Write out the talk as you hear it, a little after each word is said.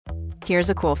Here's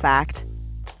a cool fact.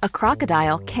 A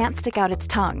crocodile can't stick out its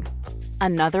tongue.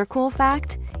 Another cool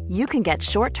fact, you can get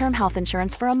short-term health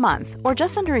insurance for a month or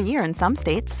just under a year in some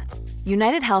states.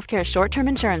 United Healthcare short-term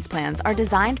insurance plans are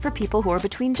designed for people who are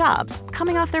between jobs,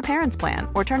 coming off their parents' plan,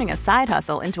 or turning a side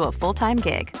hustle into a full-time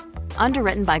gig.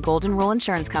 Underwritten by Golden Rule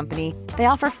Insurance Company, they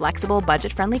offer flexible,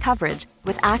 budget-friendly coverage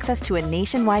with access to a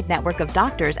nationwide network of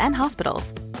doctors and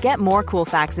hospitals. Get more cool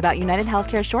facts about United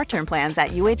Healthcare short-term plans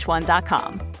at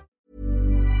uh1.com.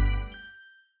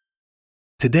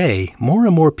 Today, more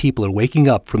and more people are waking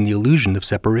up from the illusion of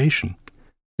separation.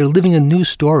 They're living a new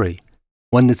story,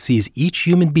 one that sees each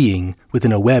human being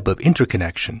within a web of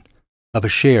interconnection, of a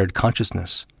shared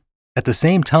consciousness. At the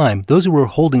same time, those who are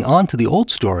holding on to the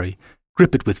old story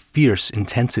grip it with fierce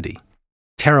intensity,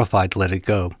 terrified to let it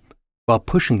go, while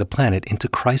pushing the planet into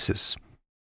crisis.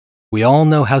 We all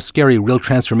know how scary real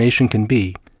transformation can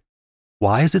be.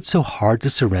 Why is it so hard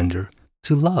to surrender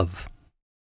to love?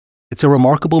 It's a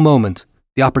remarkable moment.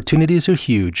 The opportunities are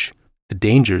huge, the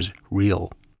dangers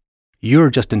real. You're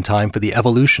just in time for the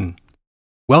evolution.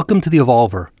 Welcome to The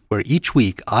Evolver, where each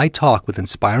week I talk with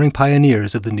inspiring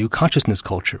pioneers of the new consciousness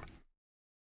culture.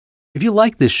 If you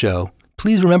like this show,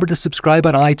 please remember to subscribe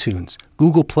on iTunes,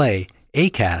 Google Play,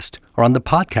 Acast, or on the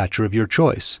podcatcher of your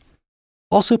choice.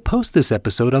 Also post this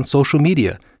episode on social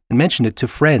media and mention it to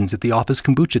friends at the Office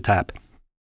Kombucha Tap.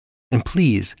 And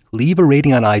please leave a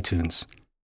rating on iTunes.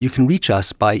 You can reach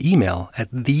us by email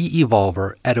at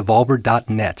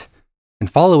theevolver@evolver.net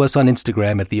and follow us on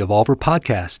Instagram at The Evolver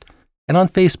Podcast and on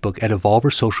Facebook at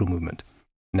Evolver Social Movement.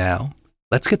 Now,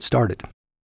 let's get started.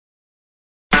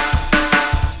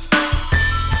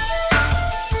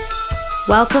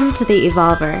 Welcome to The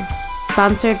Evolver,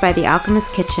 sponsored by The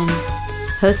Alchemist Kitchen,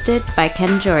 hosted by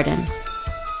Ken Jordan.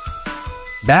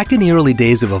 Back in the early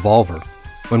days of Evolver,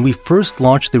 when we first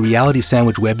launched the Reality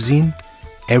Sandwich webzine,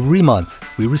 every month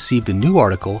we received a new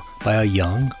article by a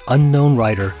young, unknown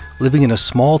writer living in a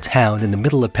small town in the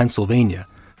middle of Pennsylvania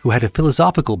who had a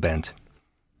philosophical bent.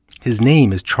 His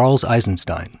name is Charles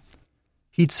Eisenstein.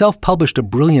 He'd self-published a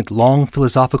brilliant, long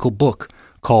philosophical book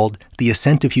called The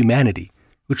Ascent of Humanity,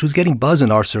 which was getting buzz in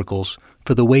our circles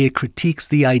for the way it critiques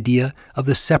the idea of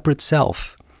the separate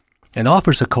self and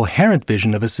offers a coherent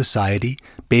vision of a society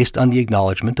based on the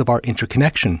acknowledgement of our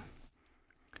interconnection.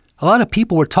 A lot of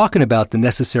people were talking about the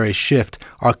necessary shift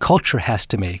our culture has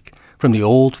to make from the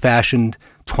old-fashioned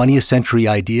 20th century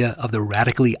idea of the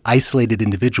radically isolated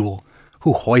individual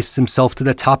who hoists himself to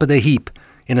the top of the heap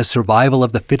in a survival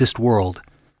of the fittest world,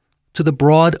 to the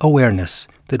broad awareness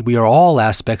that we are all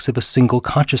aspects of a single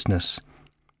consciousness,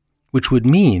 which would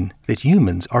mean that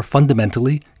humans are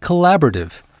fundamentally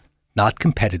collaborative, not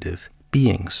competitive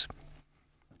beings.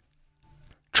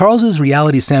 Charles's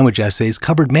Reality Sandwich essays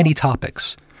covered many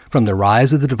topics, from the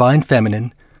rise of the divine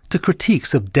feminine to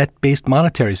critiques of debt-based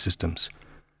monetary systems,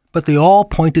 but they all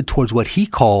pointed towards what he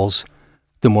calls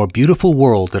the more beautiful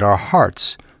world that our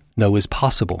hearts know is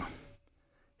possible.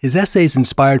 His essays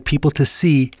inspired people to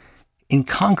see, in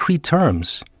concrete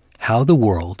terms, how the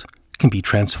world can be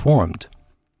transformed.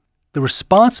 The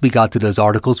response we got to those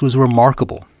articles was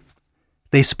remarkable.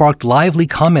 They sparked lively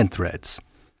comment threads.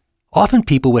 Often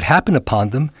people would happen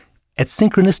upon them at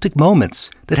synchronistic moments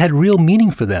that had real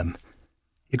meaning for them.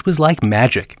 It was like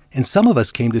magic, and some of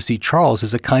us came to see Charles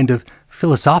as a kind of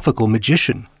philosophical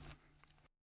magician.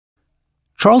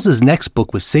 Charles's next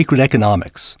book was Sacred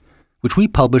Economics, which we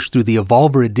published through the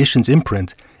Evolver Editions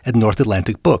imprint at North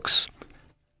Atlantic Books.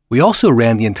 We also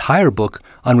ran the entire book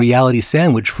on Reality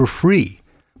Sandwich for free,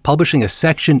 publishing a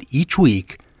section each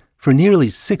week for nearly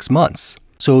 6 months,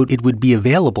 so it would be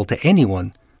available to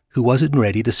anyone who wasn't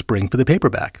ready to spring for the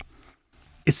paperback.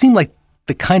 It seemed like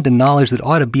the kind of knowledge that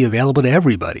ought to be available to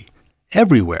everybody,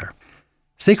 everywhere.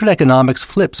 Sacred Economics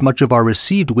flips much of our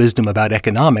received wisdom about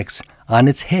economics on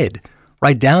its head,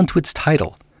 right down to its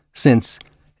title, since,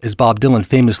 as Bob Dylan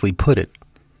famously put it,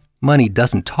 money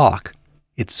doesn't talk,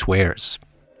 it swears.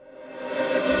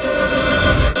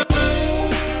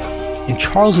 In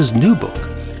Charles's new book,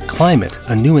 Climate,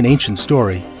 A New and Ancient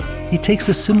Story, he takes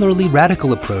a similarly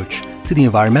radical approach to the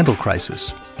environmental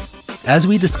crisis. As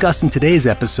we discuss in today's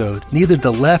episode, neither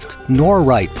the left nor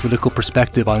right political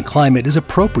perspective on climate is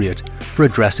appropriate for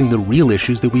addressing the real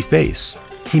issues that we face.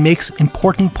 He makes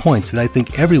important points that I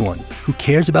think everyone who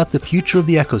cares about the future of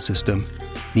the ecosystem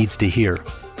needs to hear.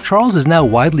 Charles is now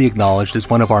widely acknowledged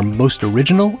as one of our most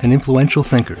original and influential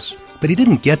thinkers, but he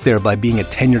didn't get there by being a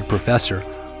tenured professor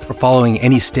or following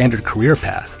any standard career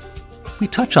path. We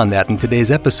touch on that in today's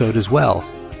episode as well.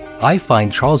 I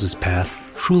find Charles's path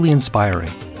truly inspiring.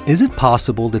 Is it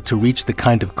possible that to reach the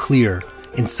kind of clear,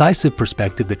 incisive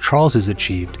perspective that Charles has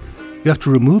achieved, You have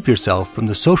to remove yourself from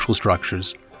the social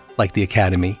structures, like the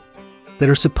academy, that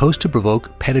are supposed to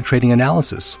provoke penetrating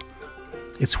analysis.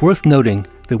 It's worth noting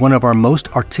that one of our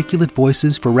most articulate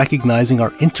voices for recognizing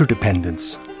our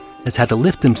interdependence has had to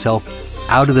lift himself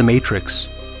out of the matrix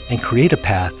and create a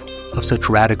path of such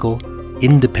radical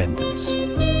independence.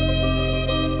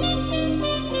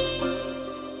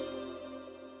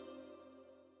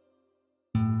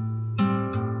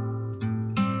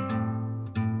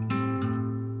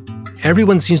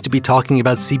 Everyone seems to be talking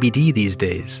about CBD these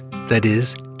days, that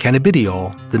is,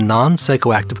 cannabidiol, the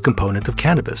non-psychoactive component of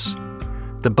cannabis.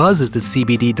 The buzz is that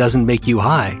CBD doesn't make you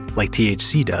high, like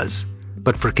THC does,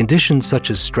 but for conditions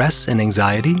such as stress and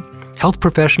anxiety, health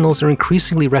professionals are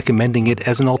increasingly recommending it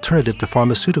as an alternative to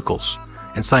pharmaceuticals,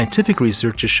 and scientific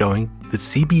research is showing that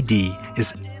CBD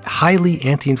is highly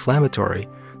anti-inflammatory,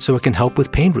 so it can help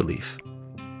with pain relief.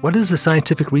 What does the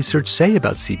scientific research say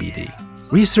about CBD?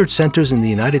 Research centers in the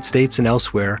United States and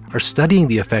elsewhere are studying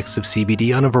the effects of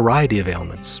CBD on a variety of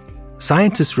ailments.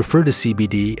 Scientists refer to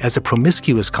CBD as a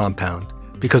promiscuous compound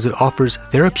because it offers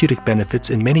therapeutic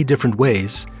benefits in many different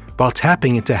ways while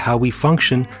tapping into how we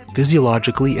function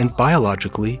physiologically and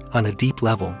biologically on a deep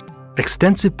level.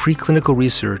 Extensive preclinical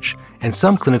research and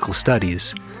some clinical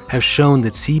studies have shown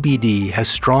that CBD has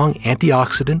strong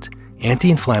antioxidant,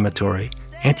 anti-inflammatory,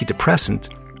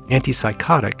 antidepressant,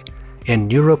 antipsychotic,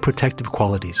 and neuroprotective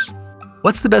qualities.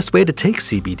 What's the best way to take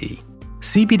CBD?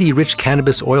 CBD-rich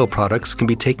cannabis oil products can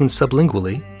be taken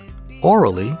sublingually,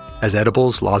 orally, as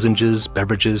edibles, lozenges,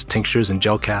 beverages, tinctures, and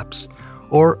gel caps,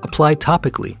 or applied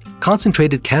topically.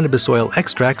 Concentrated cannabis oil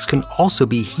extracts can also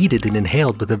be heated and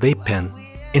inhaled with a vape pen.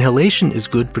 Inhalation is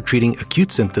good for treating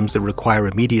acute symptoms that require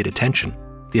immediate attention.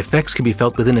 The effects can be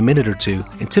felt within a minute or two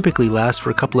and typically last for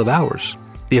a couple of hours.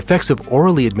 The effects of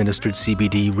orally administered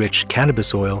CBD-rich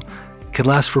cannabis oil can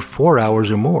last for 4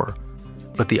 hours or more,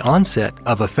 but the onset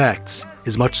of effects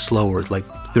is much slower, like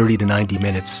 30 to 90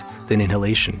 minutes, than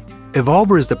inhalation.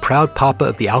 Evolver is the proud papa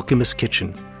of the Alchemist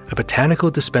Kitchen, a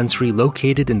botanical dispensary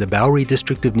located in the Bowery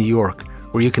district of New York,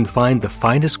 where you can find the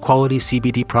finest quality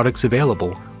CBD products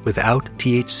available without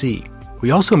THC.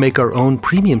 We also make our own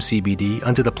premium CBD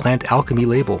under the Plant Alchemy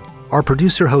label. Our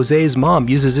producer Jose's mom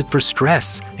uses it for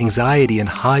stress, anxiety, and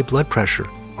high blood pressure.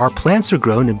 Our plants are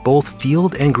grown in both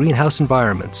field and greenhouse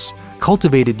environments,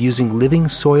 cultivated using living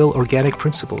soil organic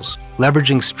principles,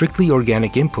 leveraging strictly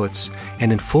organic inputs,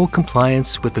 and in full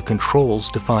compliance with the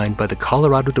controls defined by the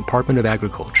Colorado Department of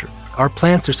Agriculture. Our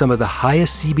plants are some of the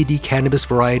highest CBD cannabis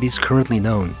varieties currently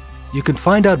known. You can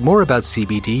find out more about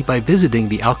CBD by visiting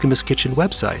the Alchemist Kitchen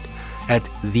website at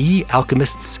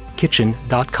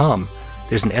thealchemistskitchen.com.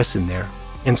 There's an S in there.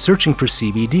 And searching for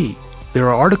CBD. There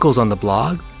are articles on the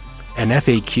blog, an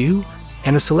FAQ,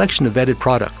 and a selection of vetted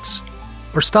products.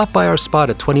 Or stop by our spot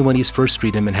at 21 East 1st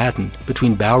Street in Manhattan,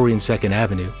 between Bowery and 2nd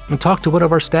Avenue, and talk to one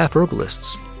of our staff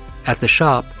herbalists. At the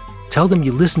shop, tell them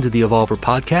you listen to the Evolver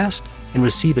podcast and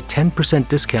receive a 10%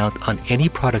 discount on any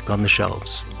product on the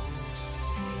shelves.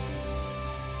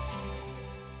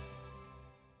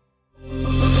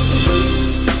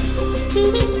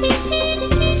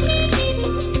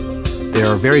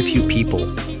 There are very few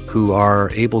people who are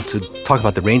able to talk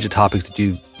about the range of topics that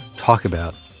you talk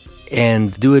about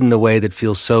and do it in a way that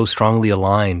feels so strongly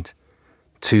aligned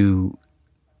to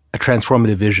a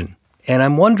transformative vision. And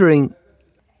I'm wondering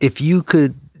if you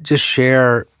could just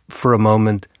share for a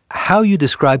moment how you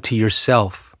describe to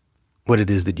yourself what it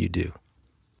is that you do.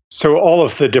 So all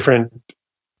of the different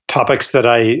topics that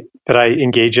I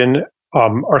engage in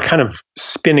are kind of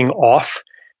spinning off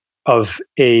of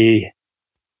a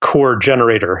core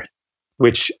generator,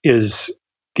 which is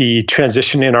the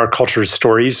transition in our culture's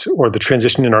stories or the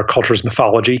transition in our culture's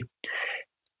mythology.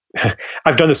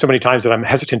 I've done this so many times that I'm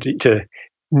hesitant to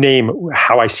name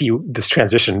how I see this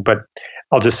transition, but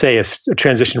I'll just say a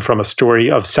transition from a story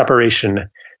of separation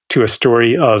to a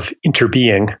story of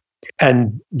interbeing.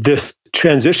 And this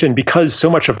transition, because so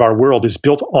much of our world is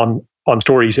built on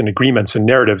stories and agreements and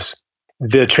narratives,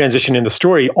 the transition in the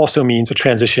story also means a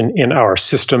transition in our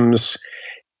systems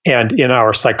and in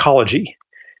our psychology.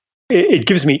 It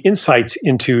gives me insights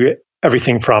into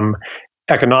everything from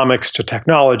economics to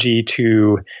technology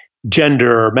to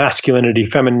gender, masculinity,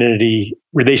 femininity,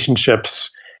 relationships.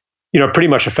 Pretty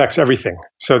much affects everything.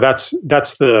 So that's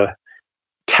the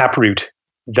taproot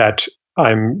that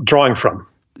I'm drawing from.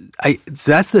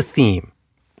 So that's the theme.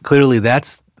 Clearly,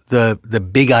 that's the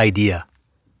big idea.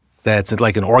 That's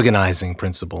like an organizing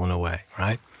principle in a way,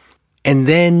 right? And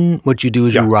then what you do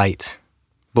is you write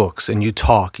books and you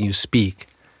talk and you speak.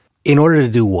 In order to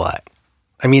do what?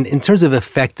 I mean, in terms of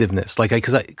effectiveness, like,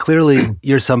 because clearly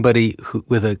you're somebody who,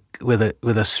 with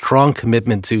a strong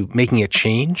commitment to making a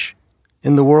change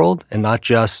in the world, and not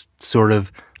just sort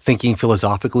of thinking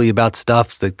philosophically about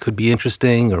stuff that could be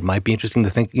interesting or might be interesting to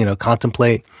think,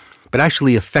 contemplate, but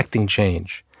actually affecting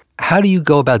change. How do you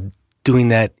go about doing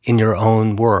that in your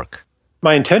own work?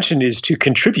 My intention is to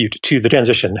contribute to the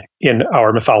transition in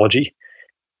our mythology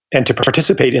and to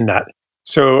participate in that.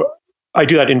 So I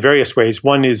do that in various ways.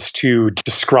 One is to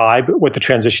describe what the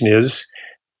transition is,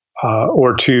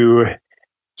 or to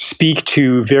speak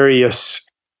to various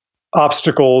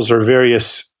obstacles or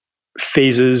various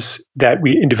phases that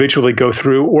we individually go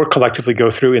through or collectively go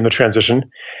through in the transition.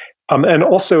 And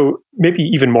also, maybe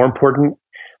even more important,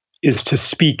 is to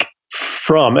speak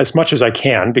from as much as I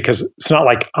can, because it's not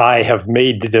like I have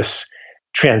made this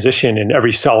transition in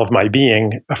every cell of my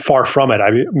being. Far from it.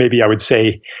 Maybe I would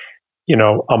say,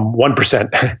 I'm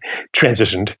 1%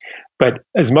 transitioned, but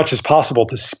as much as possible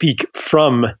to speak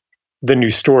from the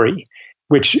new story,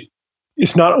 which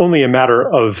is not only a matter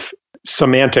of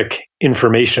semantic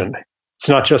information. It's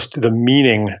not just the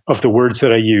meaning of the words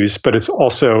that I use, but it's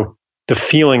also the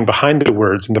feeling behind the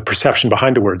words and the perception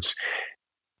behind the words.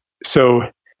 So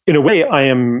in a way, I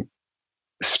am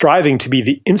striving to be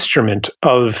the instrument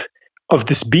of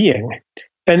this being.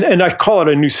 And I call it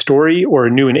a new story or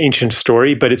a new and ancient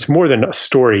story, but it's more than a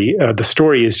story. The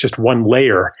story is just one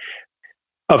layer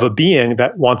of a being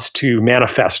that wants to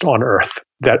manifest on Earth,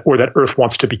 that Earth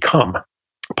wants to become.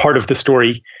 Part of the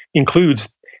story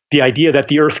includes the idea that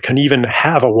the Earth can even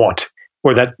have a want,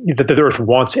 or that the Earth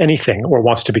wants anything or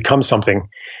wants to become something.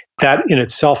 That in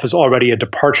itself is already a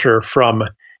departure from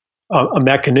a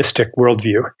mechanistic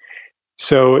worldview.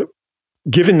 So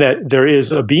given that there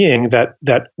is a being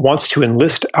that wants to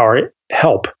enlist our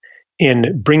help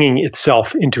in bringing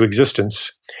itself into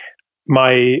existence,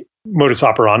 my modus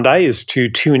operandi is to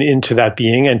tune into that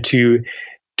being and to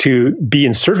be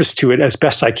in service to it as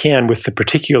best I can with the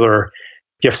particular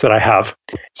gifts that I have,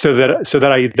 so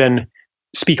that I then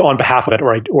speak on behalf of it,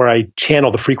 or I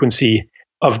channel the frequency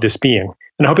of this being.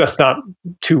 And I hope that's not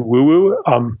too woo-woo,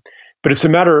 but it's a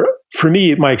matter, for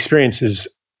me, my experience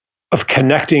is of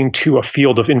connecting to a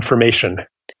field of information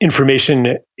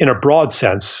in a broad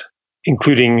sense,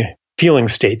 including feeling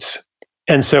states.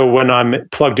 And so when I'm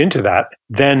plugged into that,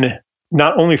 then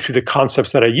not only through the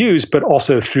concepts that I use, but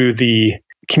also through the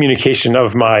communication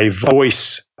of my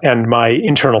voice and my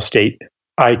internal state,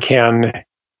 I can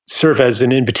serve as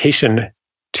an invitation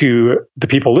to the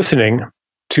people listening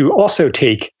to also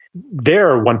take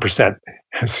their 1%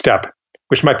 step,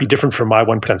 which might be different from my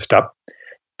 1% step,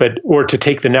 or to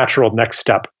take the natural next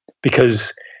step,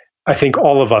 because I think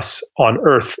all of us on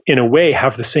Earth, in a way,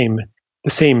 have the same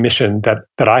mission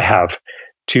that I have,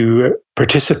 to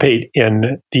participate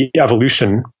in the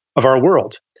evolution of our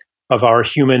world, of our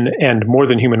human and more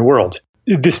than human world.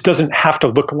 This doesn't have to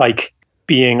look like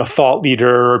being a thought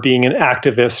leader or being an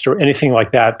activist or anything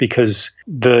like that, because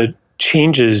the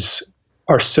changes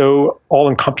are so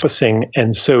all-encompassing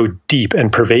and so deep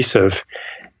and pervasive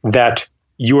that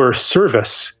your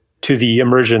service to the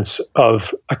emergence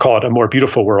of, I call it, a more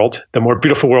beautiful world, the more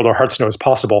beautiful world our hearts know is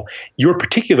possible, your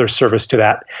particular service to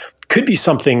that could be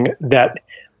something that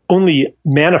only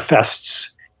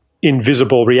manifests in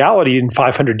visible reality in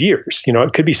 500 years.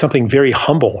 It could be something very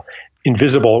humble,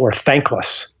 invisible, or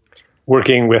thankless,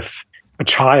 working with a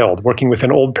child, working with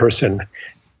an old person.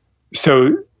 So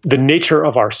the nature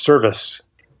of our service,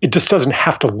 it just doesn't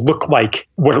have to look like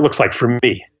what it looks like for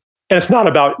me. And it's not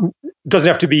about, it doesn't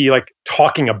have to be like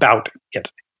talking about it.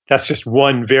 That's just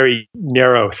one very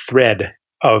narrow thread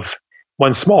of,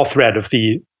 one small thread of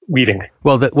the weaving.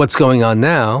 Well, what's going on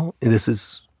now, and this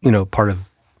is, part of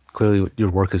clearly what your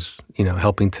work is,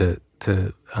 helping to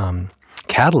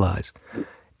catalyze,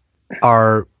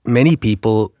 are many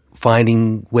people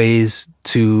finding ways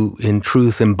to, in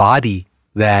truth, embody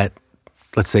that,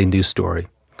 let's say, new story,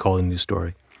 call it a new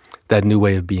story, that new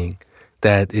way of being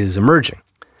that is emerging,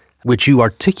 which you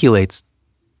articulate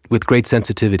with great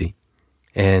sensitivity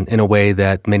and in a way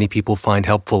that many people find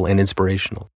helpful and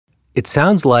inspirational. It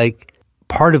sounds like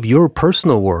part of your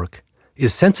personal work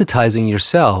is sensitizing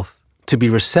yourself to be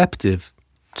receptive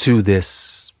to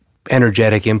this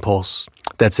energetic impulse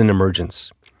that's in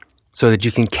emergence, so that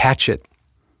you can catch it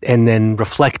and then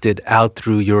reflect it out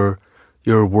through your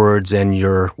words and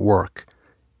your work.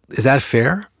 Is that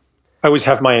fair? I always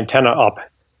have my antenna up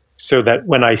so that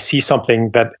when I see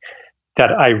something that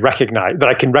I recognize, that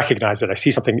I can recognize it. I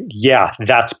see something, yeah,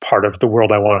 that's part of the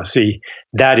world I want to see.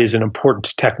 That is an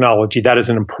important technology. That is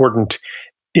an important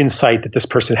insight that this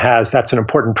person has. That's an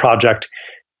important project.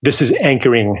 This is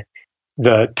anchoring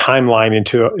the timeline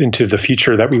into the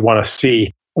future that we want to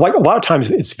see. Like a lot of times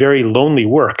it's very lonely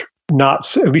work,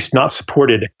 at least not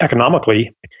supported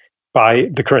economically by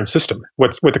the current system.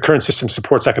 What the current system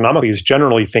supports economically is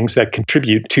generally things that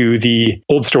contribute to the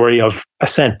old story of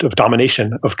ascent, of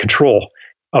domination, of control,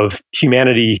 of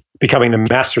humanity becoming the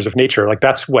masters of nature. Like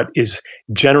that's what is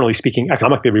generally speaking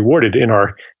economically rewarded in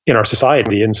our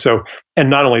society. And so, and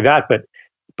not only that,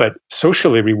 but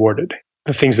socially rewarded,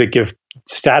 the things that give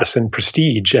status and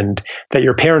prestige and that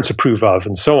your parents approve of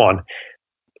and so on.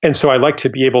 And so I like to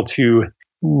be able to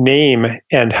name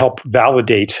and help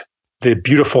validate the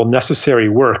beautiful, necessary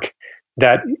work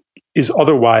that is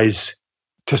otherwise,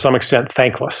 to some extent,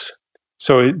 thankless.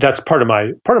 So that's part of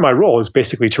my role is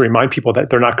basically to remind people that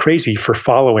they're not crazy for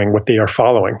following what they are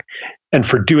following, and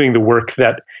for doing the work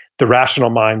that the rational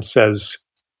mind says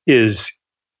is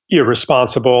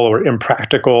irresponsible or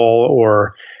impractical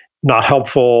or not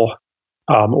helpful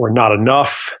or not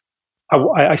enough.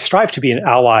 I strive to be an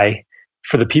ally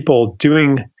for the people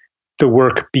doing the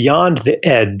work beyond the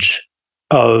edge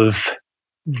of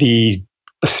the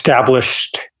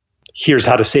established, here's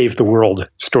how to save the world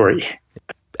story.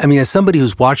 I mean, as somebody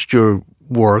who's watched your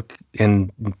work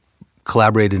and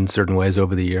collaborated in certain ways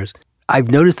over the years,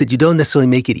 I've noticed that you don't necessarily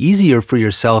make it easier for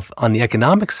yourself on the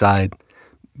economic side,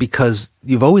 because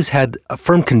you've always had a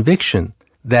firm conviction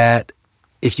that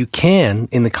if you can,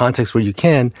 in the context where you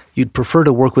can, you'd prefer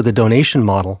to work with a donation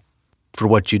model for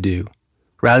what you do,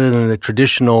 rather than the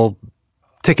traditional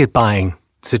ticket buying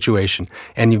situation.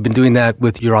 And you've been doing that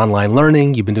with your online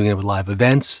learning, you've been doing it with live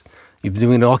events, you've been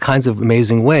doing it in all kinds of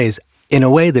amazing ways, in a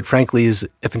way that frankly is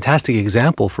a fantastic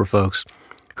example for folks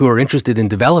who are interested in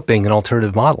developing an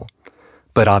alternative model.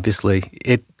 But obviously,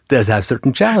 it does have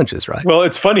certain challenges, right? Well,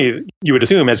 it's funny, you would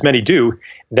assume, as many do,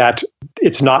 that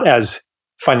it's not as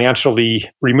financially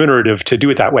remunerative to do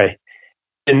it that way.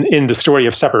 In the story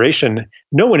of separation,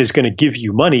 no one is going to give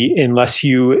you money unless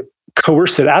you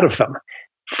coerce it out of them.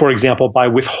 For example, by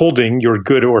withholding your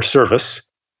good or service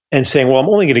and saying, well, I'm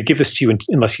only going to give this to you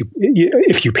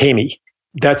if you pay me.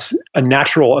 That's a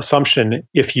natural assumption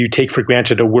if you take for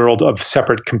granted a world of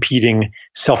separate, competing,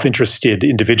 self-interested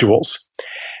individuals.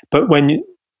 But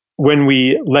when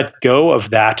we let go of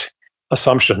that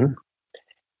assumption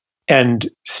and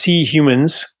see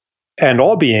humans and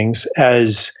all beings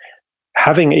as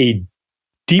having a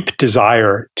deep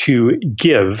desire to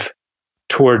give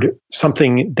toward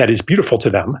something that is beautiful to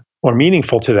them or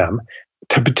meaningful to them,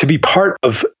 to be part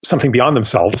of something beyond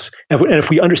themselves. And if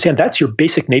we understand that's your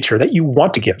basic nature, that you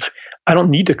want to give, I don't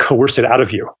need to coerce it out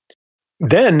of you,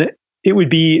 then it would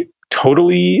be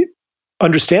totally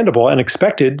understandable and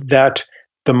expected that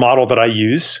the model that I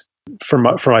use for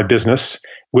my business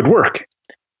would work.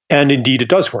 And indeed, it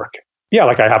does work. Yeah,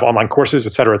 like I have online courses,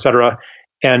 et cetera,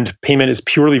 and payment is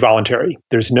purely voluntary.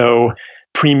 There's no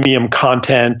premium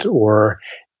content or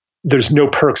there's no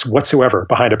perks whatsoever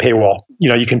behind a paywall.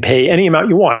 You can pay any amount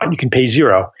you want. You can pay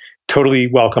zero. Totally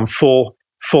welcome, full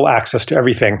access to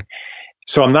everything.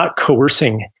 So I'm not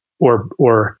coercing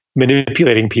or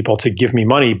manipulating people to give me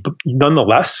money, but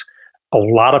nonetheless, a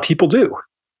lot of people do.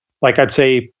 Like I'd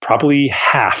say probably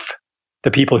half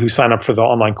the people who sign up for the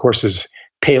online courses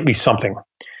pay at least something.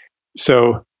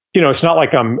 So, it's not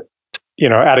like I'm,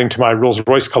 adding to my Rolls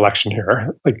Royce collection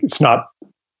here. Like it's not,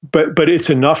 but it's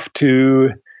enough to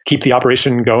keep the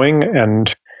operation going.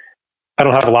 And I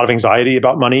don't have a lot of anxiety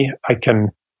about money.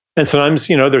 And sometimes,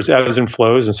 there's ebbs and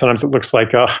flows, and sometimes it looks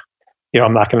like,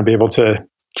 I'm not going to be able to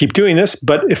keep doing this.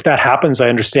 But if that happens, I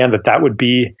understand that would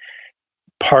be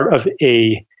part of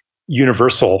a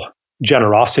universal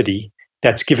generosity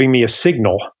that's giving me a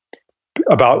signal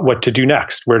about what to do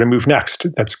next, where to move next.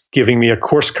 That's giving me a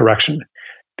course correction,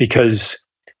 because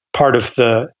part of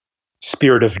the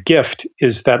spirit of gift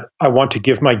is that I want to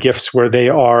give my gifts where they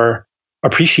are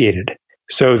appreciated.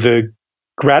 So the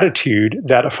gratitude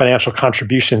that a financial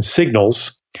contribution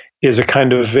signals is a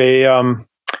kind of a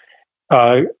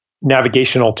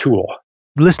navigational tool.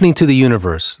 Listening to the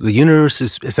universe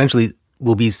is essentially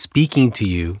will be speaking to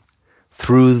you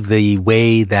through the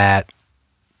way that,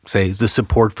 say, the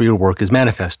support for your work is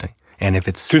manifesting. And if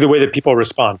it's through the way that people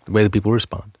respond. The way that people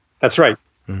respond. That's right.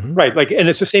 Mm-hmm. Right. Like, and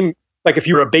it's the same, like if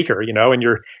you're a baker, and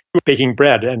you're baking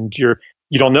bread and you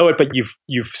don't know it, but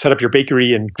you've set up your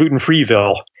bakery in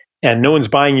gluten-freeville and no one's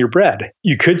buying your bread.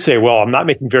 You could say, well, I'm not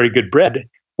making very good bread.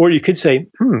 Or you could say,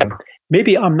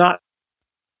 maybe I'm not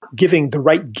giving the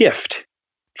right gift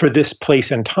for this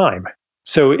place and time.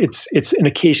 So it's an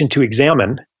occasion to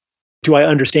examine, do I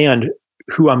understand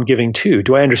who I'm giving to?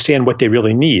 Do I understand what they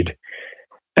really need?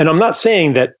 And I'm not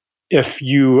saying that if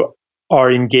you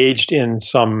are engaged in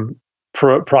some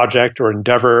project or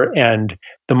endeavor and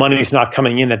the money's not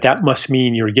coming in, that must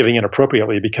mean you're giving it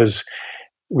appropriately, because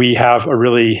we have a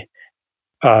really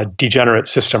degenerate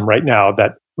system right now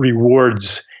that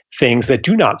rewards things that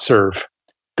do not serve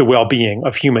the well-being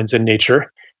of humans and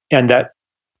nature, and that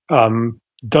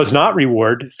does not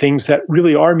reward things that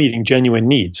really are meeting genuine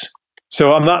needs.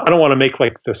 So I don't want to make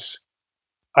like this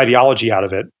ideology out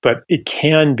of it, but it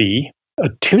can be a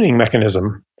tuning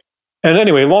mechanism. And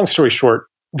anyway, long story short,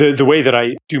 the way that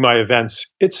I do my events,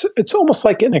 it's almost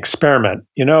like an experiment.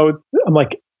 I'm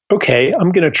like, okay,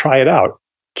 I'm going to try it out.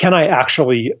 Can I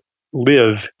actually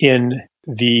live in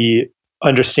the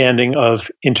understanding of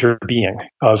interbeing,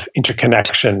 of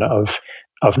interconnection, of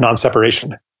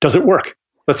non-separation? Does it work?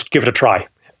 Let's give it a try.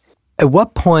 At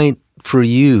what point for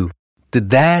you did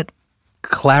that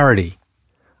clarity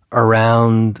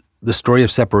around the story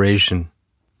of separation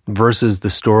versus the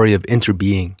story of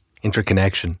interbeing,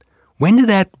 interconnection, when did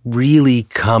that really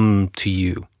come to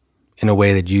you in a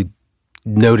way that you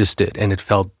noticed it and it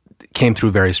came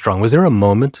through very strong? Was there a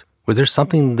moment? Was there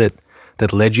something that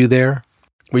led you there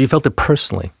where you felt it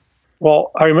personally?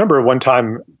 Well, I remember one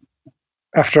time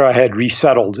after I had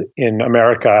resettled in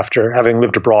America, after having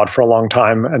lived abroad for a long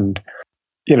time, and,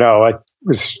 I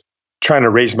was trying to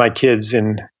raise my kids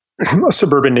in a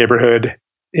suburban neighborhood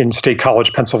in State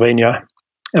College, Pennsylvania.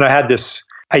 And I had this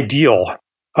ideal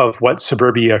of what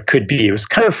suburbia could be. It was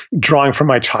kind of drawing from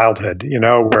my childhood,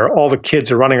 where all the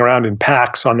kids are running around in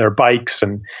packs on their bikes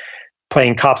and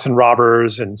playing cops and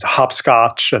robbers and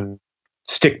hopscotch and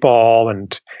stickball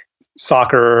and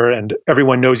soccer, and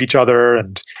everyone knows each other,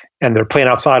 and they're playing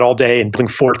outside all day and building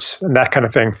forts and that kind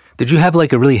of thing. Did you have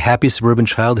like a really happy suburban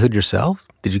childhood yourself?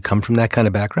 Did you come from that kind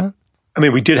of background? I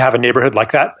mean, we did have a neighborhood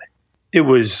like that. It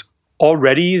was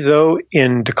already, though,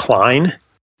 in decline.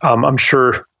 I'm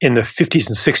sure in the 50s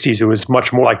and 60s, it was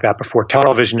much more like that before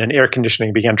television and air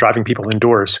conditioning began driving people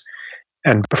indoors,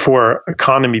 and before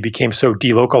economy became so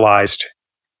delocalized.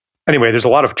 Anyway, there's a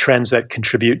lot of trends that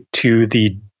contribute to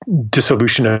the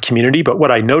dissolution of community. But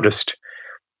what I noticed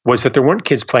was that there weren't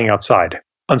kids playing outside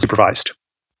unsupervised,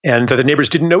 and that the neighbors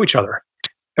didn't know each other.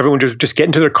 Everyone would just get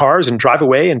into their cars and drive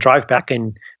away and drive back,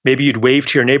 and maybe you'd wave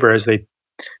to your neighbor as they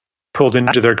pulled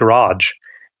into their garage.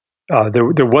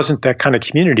 There wasn't that kind of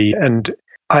community, and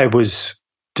I was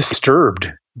disturbed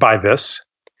by this.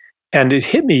 And it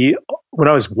hit me when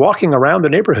I was walking around the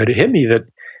neighborhood, it hit me that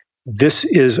this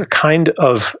is a kind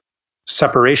of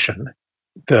separation,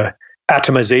 the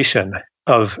atomization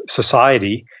of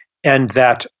society, and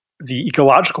that the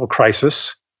ecological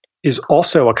crisis is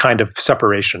also a kind of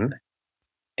separation.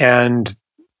 And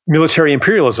military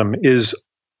imperialism is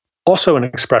also an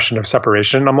expression of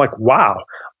separation. I'm like, wow,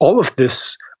 all of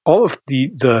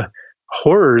the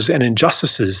horrors and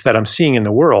injustices that I'm seeing in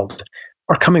the world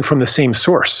are coming from the same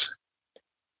source.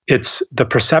 It's the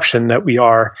perception that we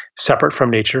are separate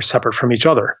from nature, separate from each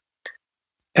other.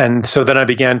 And so then I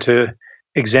began to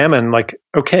examine, like,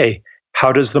 okay,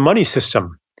 how does the money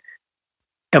system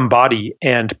embody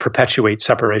and perpetuate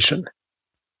separation?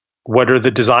 What are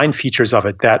the design features of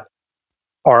it that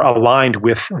are aligned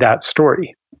with that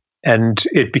story? And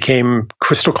it became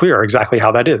crystal clear exactly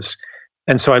how that is.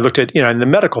 And so I looked at, in the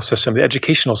medical system, the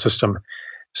educational system,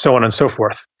 so on and so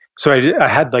forth. So I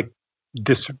had like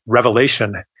this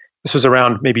revelation. This was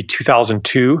around maybe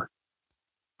 2002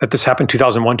 that this happened,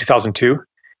 2001, 2002.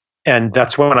 And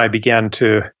that's when I began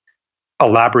to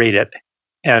elaborate it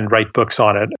and write books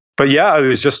on it. But yeah, I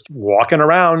was just walking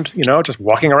around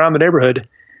the neighborhood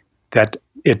that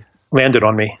it landed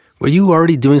on me. Were you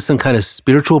already doing some kind of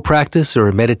spiritual practice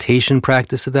or meditation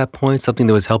practice at that point? Something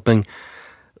that was helping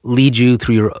lead you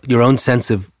through your own sense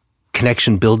of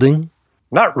connection building?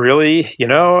 Not really.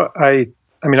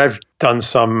 I've done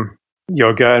some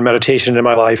yoga and meditation in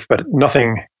my life, but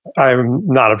nothing. I'm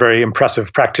not a very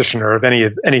impressive practitioner of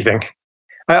anything.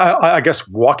 I guess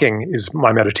walking is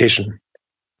my meditation.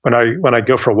 When I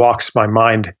go for walks, my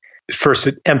mind first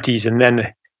it empties, and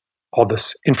then all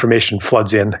this information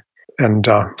floods in, and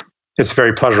it's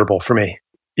very pleasurable for me.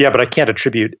 Yeah, but I can't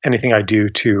attribute anything I do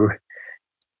to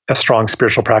a strong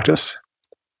spiritual practice.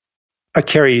 I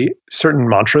carry certain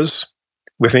mantras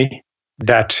with me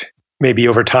that maybe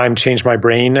over time change my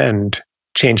brain and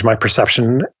change my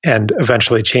perception and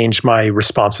eventually change my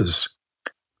responses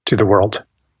to the world.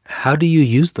 How do you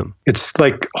use them? It's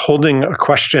like holding a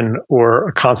question or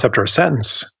a concept or a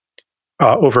sentence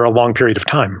over a long period of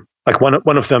time. Like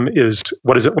one of them is,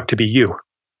 what does it look to be you?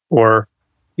 Or,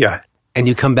 yeah. And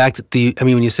you come back to,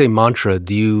 when you say mantra,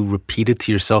 do you repeat it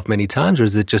to yourself many times, or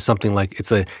is it just something like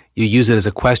you use it as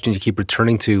a question you keep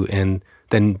returning to and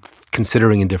then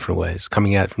considering in different ways,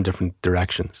 coming at it from different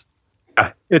directions?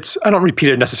 I don't repeat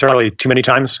it necessarily too many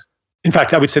times. In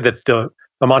fact, I would say that the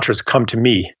mantras come to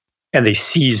me and they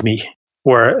seize me,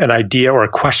 or an idea or a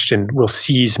question will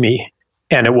seize me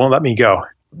and it won't let me go.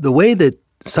 The way that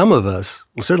some of us,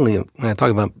 well, certainly when I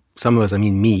talk about some of us, I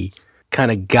mean me,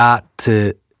 kind of got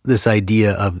to this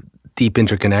idea of deep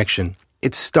interconnection.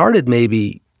 It started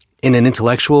maybe in an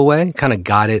intellectual way, kind of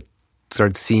got it,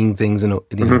 started seeing things in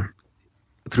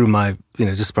through my,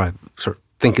 just by sort of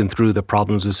thinking through the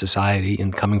problems of society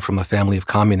and coming from a family of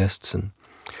communists, and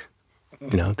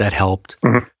that helped.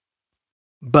 Mm-hmm.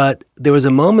 But there was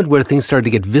a moment where things started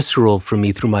to get visceral for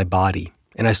me through my body,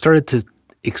 and I started to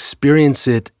experience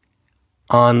it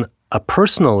on a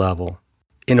personal level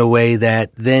in a way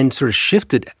that then sort of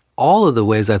shifted all of the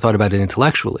ways I thought about it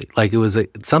intellectually. Like it was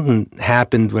something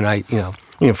happened when I,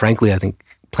 frankly, I think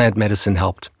plant medicine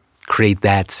helped create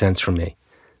that sense for me,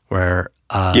 where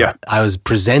I was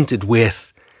presented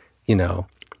with,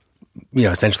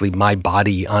 essentially my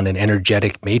body on an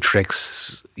energetic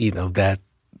matrix, that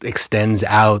extends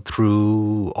out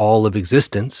through all of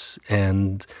existence,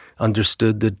 and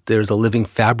understood that there's a living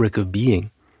fabric of being,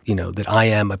 that I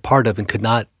am a part of and could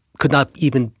not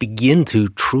even begin to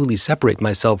truly separate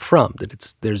myself from,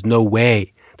 that there's no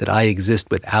way that I exist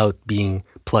without being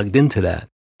plugged into that.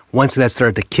 Once that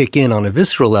started to kick in on a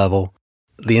visceral level,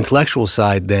 the intellectual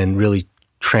side then really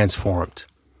transformed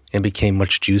and became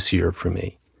much juicier for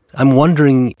me. I'm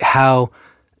wondering how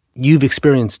you've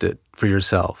experienced it for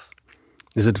yourself.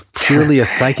 Is it purely a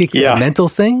psychic, mental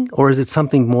thing, or is it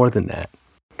something more than that?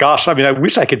 Gosh, I mean, I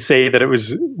wish I could say that it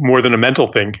was more than a mental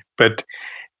thing, but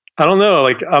I don't know.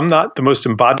 Like, I'm not the most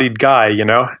embodied guy,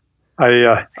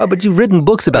 but you've written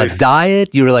books about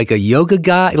diet. You're like a yoga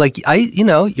guy. Like,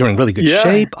 you're in really good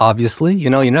shape, obviously.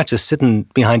 You're not just sitting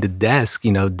behind a desk,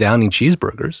 downing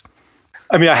cheeseburgers.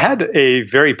 I mean, I had a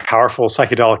very powerful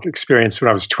psychedelic experience when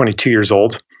I was 22 years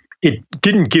old. It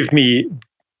didn't give me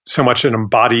so much an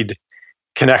embodied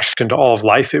connection to all of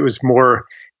life. It was more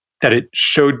that it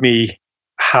showed me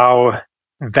how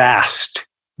vast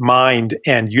mind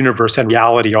and universe and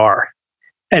reality are.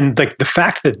 And like the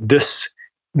fact that this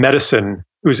medicine,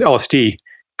 it was LSD,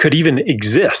 could even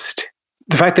exist,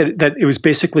 the fact that it was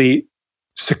basically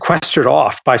sequestered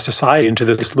off by society into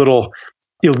this little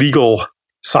illegal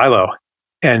silo,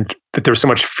 and that there was so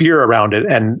much fear around it.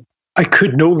 And I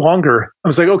could no longer, I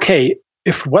was like, okay,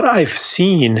 if what I've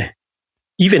seen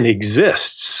even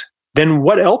exists, then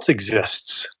what else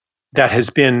exists that has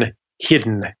been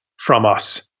hidden from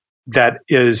us, that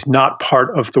is not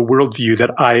part of the worldview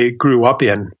that I grew up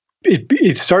in?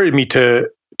 It started me to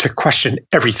question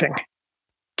everything,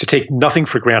 to take nothing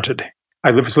for granted. I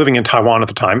was living in Taiwan at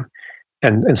the time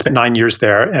and spent 9 years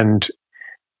there, and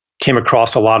came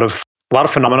across a lot of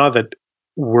phenomena that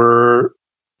were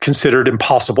considered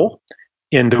impossible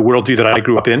in the worldview that I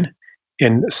grew up in,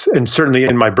 and certainly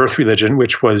in my birth religion,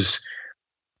 which was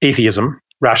atheism,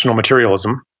 rational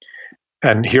materialism.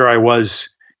 And here I was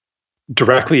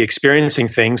directly experiencing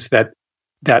things that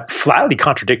flatly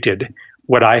contradicted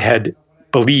what I had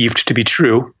believed to be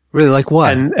true. Really, like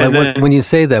what? When you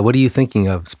say that, what are you thinking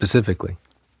of specifically?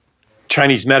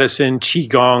 Chinese medicine,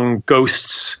 Qigong,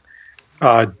 ghosts,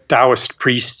 Taoist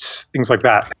priests, things like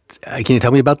that. Can you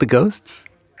tell me about the ghosts?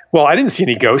 Well, I didn't see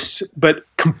any ghosts, but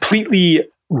completely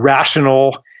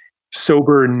rational,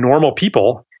 sober, normal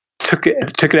people took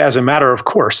it as a matter of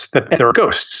course that there are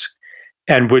ghosts,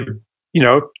 and would,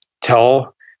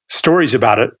 tell stories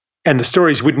about it. And the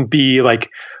stories wouldn't be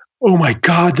like, oh my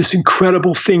God, this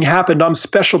incredible thing happened, I'm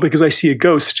special because I see a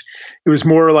ghost. It was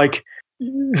more like,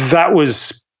 that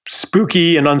was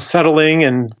spooky and unsettling,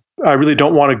 and I really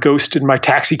don't want a ghost in my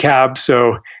taxi cab.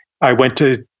 So I went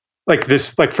to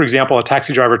for example, a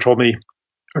taxi driver told me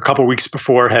a couple of weeks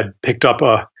before had picked up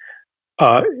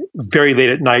very late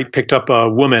at night, picked up a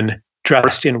woman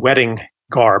dressed in wedding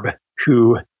garb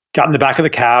who got in the back of the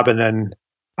cab and then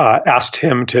asked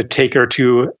him to take her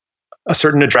to a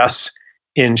certain address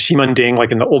in Ximending,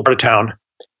 like in the old part of town.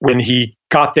 When he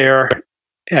got there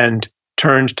and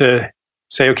turned to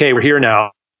say, okay, we're here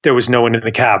now, there was no one in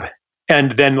the cab.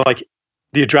 And then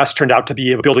the address turned out to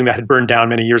be a building that had burned down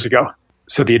many years ago.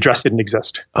 So the address didn't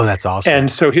exist. Oh, that's awesome.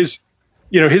 And so his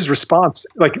response,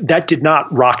 that did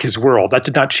not rock his world. That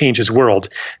did not change his world.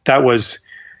 That was,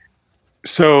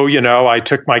 so, I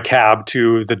took my cab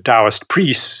to the Taoist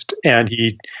priest and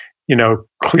he,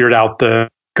 cleared out the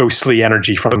ghostly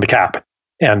energy from the cab.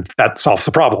 And that solves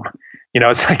the problem.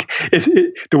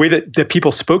 The way that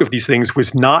people spoke of these things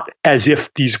was not as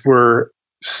if these were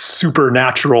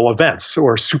supernatural events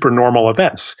or supernormal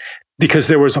events, because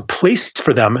there was a place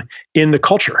for them in the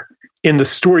culture, in the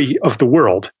story of the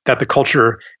world that the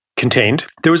culture contained.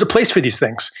 There was a place for these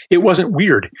things. It wasn't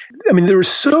weird. I mean, there were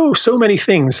so many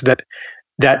things that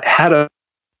had a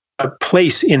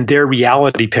place in their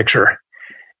reality picture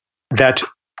that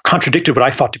contradicted what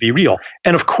I thought to be real.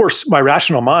 And of course, my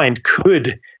rational mind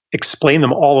could explain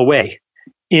them all away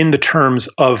in the terms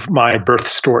of my birth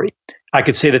story. I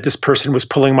could say that this person was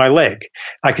pulling my leg.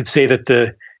 I could say that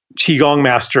the Qigong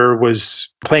master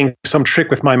was playing some trick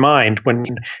with my mind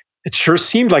when it sure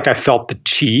seemed like I felt the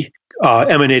qi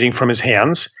emanating from his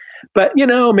hands. But,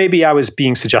 maybe I was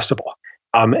being suggestible.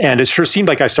 And it sure seemed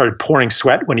like I started pouring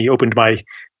sweat when he opened my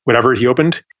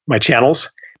channels.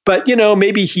 But,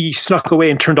 maybe he snuck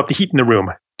away and turned up the heat in the room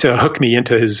to hook me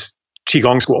into his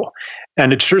Qigong school.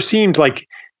 And it sure seemed like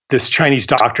this Chinese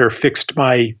doctor fixed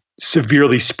my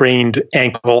severely sprained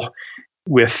ankle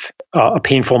with a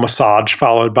painful massage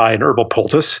followed by an herbal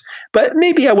poultice. But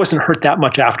maybe I wasn't hurt that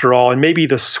much after all. And maybe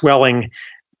the swelling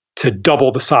to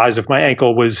double the size of my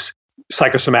ankle was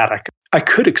psychosomatic. I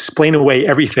could explain away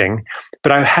everything,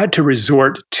 but I had to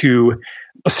resort to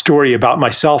a story about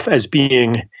myself as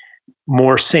being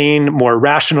more sane, more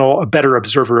rational, a better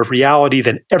observer of reality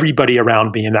than everybody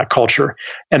around me in that culture.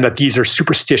 And that these are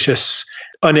superstitious,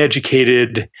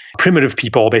 uneducated, primitive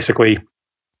people, basically,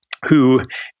 who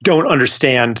don't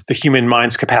understand the human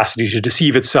mind's capacity to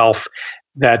deceive itself,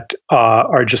 that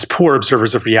are just poor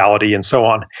observers of reality and so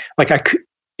on.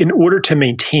 In order to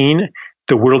maintain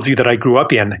the worldview that I grew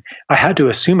up in, I had to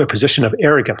assume a position of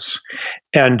arrogance.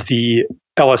 And the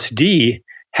LSD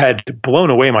had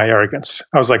blown away my arrogance.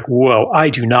 I was like, whoa,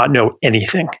 I do not know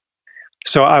anything.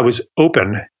 So I was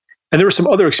open. And there were some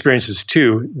other experiences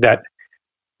too that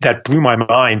blew my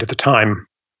mind at the time,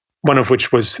 one of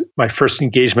which was my first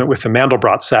engagement with the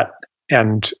Mandelbrot set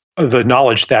and the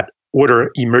knowledge that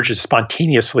order emerges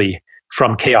spontaneously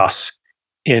from chaos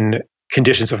in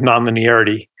conditions of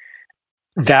nonlinearity.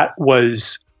 That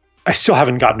was, I still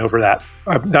haven't gotten over that.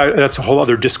 That's a whole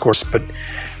other discourse. But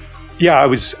yeah, I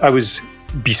was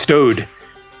bestowed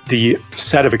the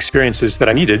set of experiences that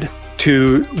I needed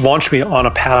to launch me on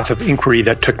a path of inquiry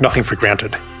that took nothing for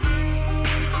granted.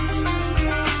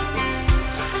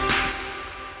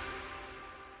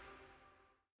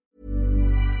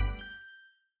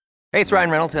 Hey, it's Ryan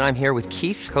Reynolds, and I'm here with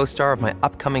Keith, co-star of my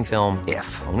upcoming film,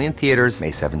 If, only in theaters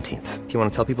May 17th. Do you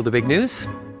want to tell people the big news?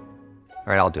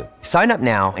 All right, I'll do it. Sign up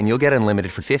now and you'll get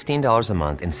unlimited for $15 a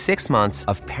month and 6 months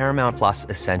of Paramount Plus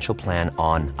Essential Plan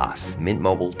on us.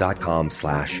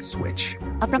 MintMobile.com/switch.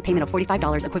 Upfront payment of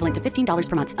 $45 equivalent to $15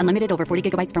 per month. Unlimited over 40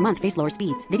 gigabytes per month. Face lower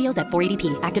speeds. Videos at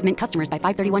 480p. Active Mint customers by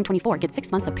 531.24 get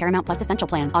 6 months of Paramount Plus Essential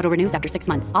Plan. Auto renews after 6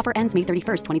 months. Offer ends May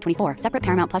 31st, 2024. Separate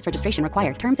Paramount Plus registration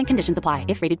required. Terms and conditions apply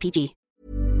if rated PG.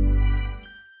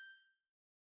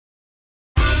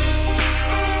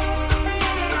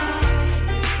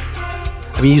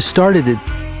 I mean, you started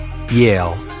at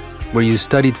Yale, where you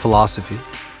studied philosophy,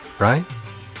 right?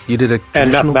 You did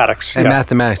and mathematics. And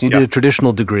mathematics. You did a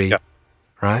traditional degree,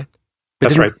 right?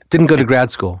 But didn't go to grad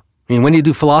school. I mean, when you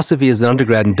do philosophy as an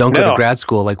undergrad and don't go to grad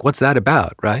school, like, what's that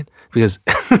about, right? Because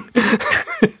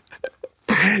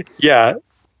yeah,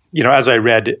 as I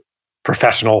read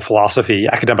professional philosophy,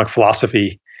 academic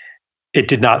philosophy, it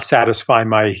did not satisfy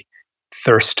my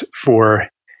thirst for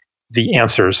the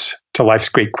answers to life's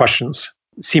great questions.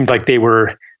 It seemed like they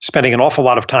were spending an awful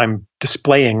lot of time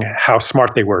displaying how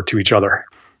smart they were to each other.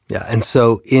 Yeah, and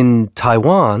so in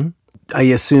Taiwan, I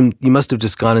assume you must have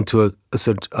just gone into a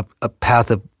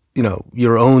path of,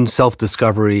 your own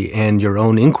self-discovery and your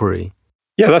own inquiry.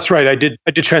 Yeah, that's right. I did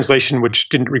translation, which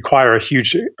didn't require a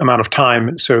huge amount of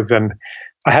time. So then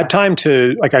I had time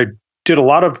to, I did a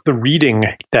lot of the reading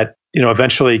that,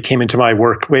 eventually came into my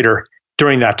work later.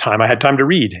 During that time, I had time to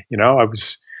read. I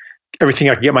was everything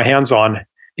I could get my hands on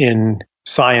in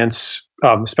science,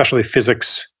 especially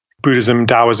physics, Buddhism,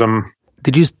 Taoism.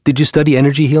 Did you study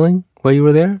energy healing while you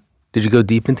were there? Did you go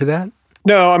deep into that?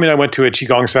 No, I went to a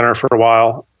Qigong center for a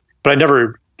while, but I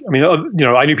never.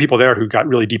 I knew people there who got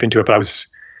really deep into it, but I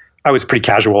was pretty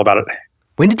casual about it.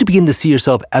 When did you begin to see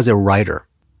yourself as a writer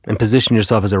and position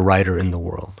yourself as a writer in the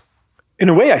world? In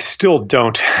a way, I still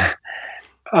don't.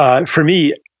 For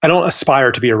me, I don't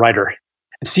aspire to be a writer.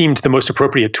 It seemed the most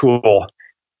appropriate tool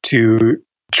to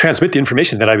transmit the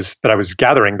information that I was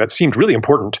gathering that seemed really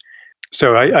important.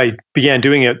 So I began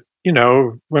doing it,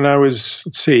 when I was,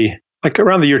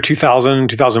 around the year 2000,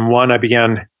 2001, I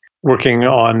began working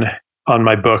on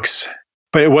my books,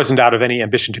 but it wasn't out of any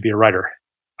ambition to be a writer.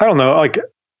 I don't know, I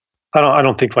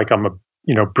don't think I'm a,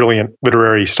 brilliant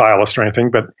literary stylist or anything,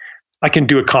 but I can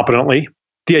do it competently.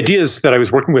 The ideas that I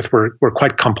was working with were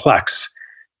quite complex.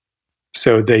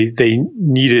 So they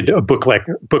needed a book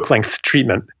length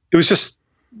treatment. It was just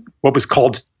what was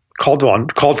called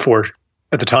called for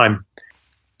at the time.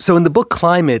 So in the book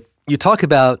Climate, you talk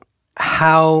about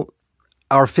how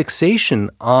our fixation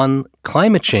on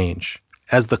climate change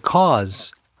as the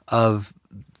cause of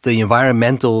the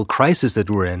environmental crisis that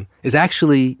we're in is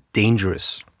actually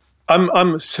dangerous.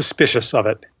 I'm suspicious of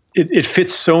it. It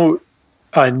fits so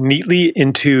neatly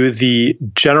into the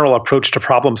general approach to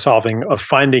problem solving of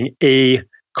finding a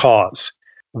cause,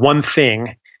 one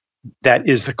thing that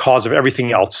is the cause of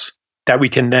everything else that we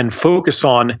can then focus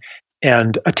on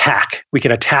and attack. We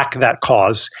can attack that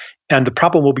cause and the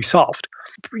problem will be solved.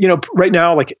 Right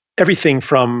now, like everything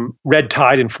from red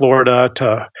tide in Florida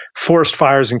to forest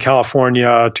fires in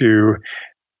California to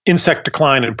insect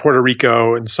decline in Puerto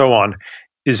Rico and so on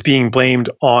is being blamed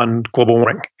on global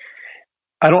warming.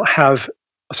 I don't have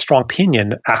a strong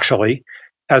opinion, actually,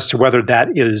 as to whether that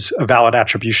is a valid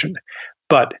attribution.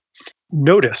 But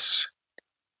notice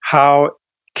how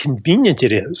convenient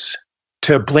it is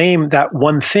to blame that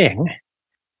one thing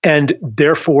and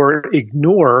therefore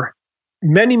ignore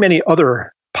many, many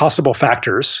other possible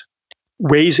factors,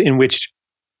 ways in which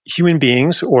human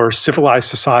beings or civilized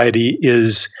society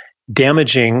is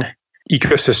damaging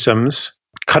ecosystems,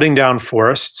 cutting down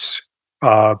forests,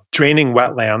 draining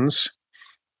wetlands.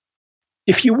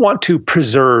 If you want to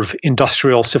preserve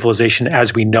industrial civilization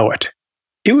as we know it,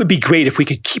 it would be great if we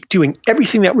could keep doing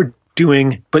everything that we're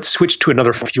doing, but switch to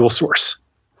another fuel source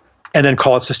and then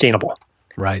call it sustainable.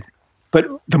 Right. But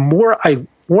the more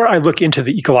I look into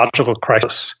the ecological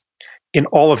crisis in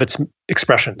all of its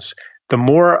expressions, the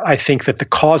more I think that the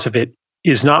cause of it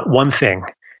is not one thing,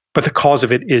 but the cause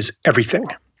of it is everything.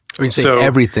 When you say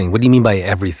everything, what do you mean by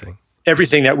everything?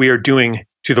 Everything that we are doing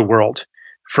to the world,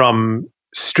 from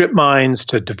strip mines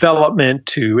to development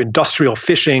to industrial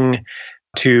fishing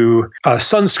to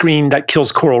sunscreen that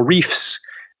kills coral reefs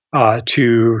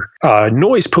to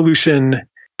noise pollution,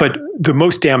 but the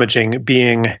most damaging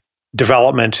being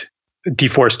development,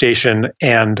 deforestation,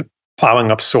 and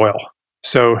plowing up soil.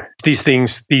 So these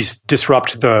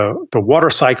disrupt the water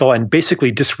cycle and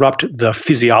basically disrupt the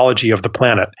physiology of the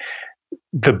planet.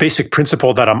 The basic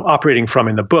principle that I'm operating from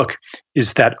in the book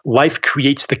is that life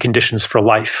creates the conditions for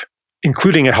life,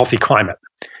 including a healthy climate.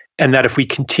 And that if we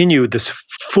continue this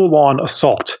full-on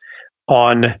assault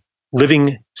on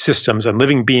living systems and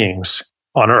living beings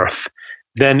on Earth,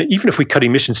 then even if we cut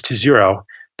emissions to zero,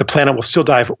 the planet will still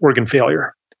die of organ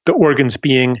failure. The organs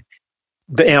being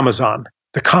the Amazon,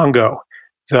 the Congo,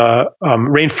 the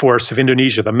rainforests of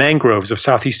Indonesia, the mangroves of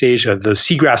Southeast Asia, the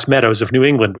seagrass meadows of New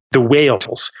England, the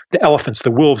whales, the elephants,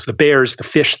 the wolves, the bears, the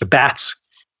fish, the bats,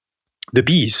 the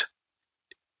bees.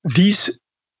 These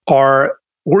are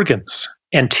organs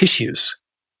and tissues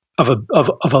of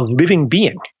a living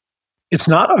being. It's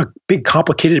not a big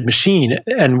complicated machine.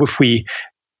 And if we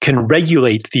can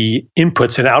regulate the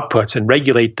inputs and outputs and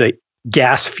regulate the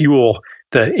gas fuel,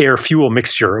 the air fuel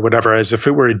mixture or whatever, as if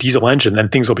it were a diesel engine, then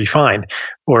things will be fine.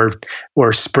 Or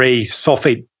spray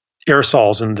sulfate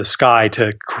aerosols in the sky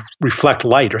to reflect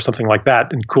light or something like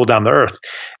that and cool down the earth.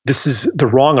 This is the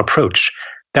wrong approach.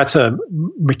 That's a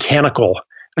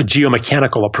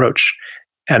geomechanical approach.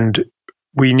 And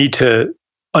we need to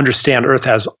understand Earth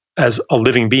as a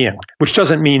living being, which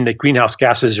doesn't mean that greenhouse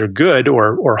gases are good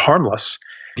or harmless,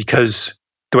 because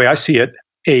the way I see it,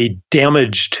 a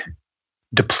damaged,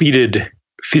 depleted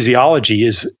physiology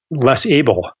is less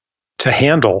able to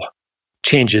handle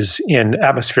changes in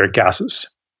atmospheric gases.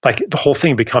 Like the whole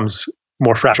thing becomes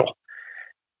more fragile.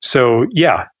 So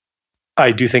yeah,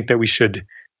 I do think that we should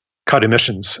cut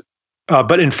emissions.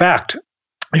 But in fact,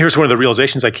 here's one of the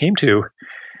realizations I came to.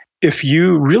 If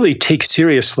you really take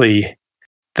seriously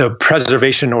the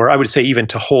preservation, or I would say even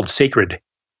to hold sacred,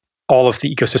 all of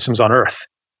the ecosystems on Earth,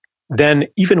 then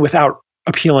even without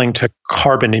appealing to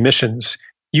carbon emissions,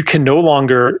 you can no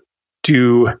longer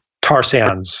do tar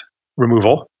sands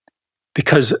removal.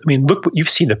 Because, I mean, look, you've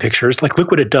seen the pictures, look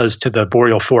what it does to the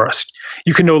boreal forest.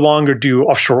 You can no longer do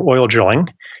offshore oil drilling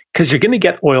because you're going to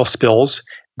get oil spills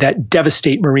that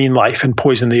devastate marine life and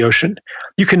poison the ocean.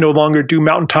 You can no longer do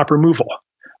mountaintop removal.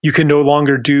 You can no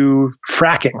longer do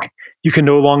fracking. You can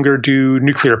no longer do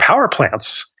nuclear power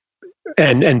plants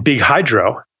and big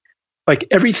hydro. Like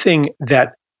everything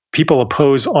that people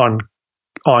oppose on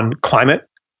climate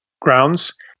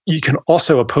grounds, you can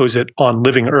also oppose it on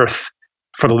living Earth,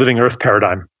 from the living Earth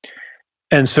paradigm.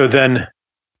 And so then,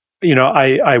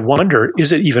 I wonder,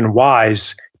 is it even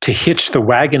wise to hitch the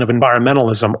wagon of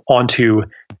environmentalism onto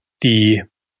the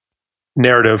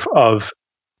narrative of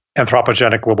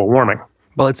anthropogenic global warming?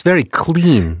 Well, it's very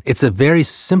clean. It's a very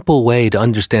simple way to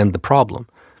understand the problem.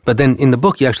 But then in the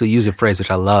book, you actually use a phrase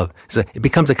which I love. It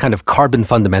becomes a kind of carbon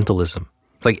fundamentalism.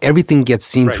 It's like everything gets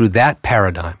seen through that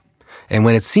paradigm. And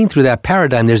when it's seen through that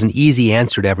paradigm, there's an easy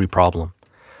answer to every problem.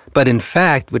 But in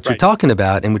fact, what you're talking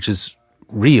about, and which is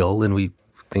real, and we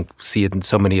see it in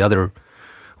so many other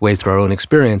ways through our own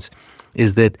experience,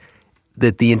 is that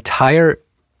the entire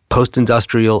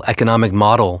post-industrial economic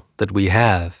model that we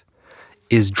have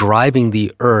is driving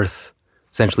the Earth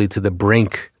essentially to the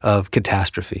brink of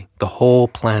catastrophe, the whole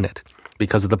planet,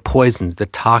 because of the poisons, the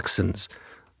toxins,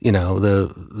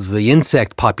 the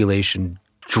insect population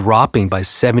dropping by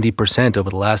 70% over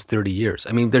the last 30 years.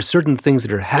 I mean, there's certain things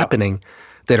that are happening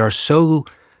that are so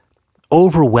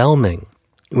overwhelming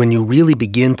when you really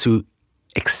begin to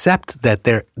accept that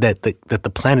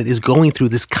the planet is going through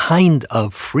this kind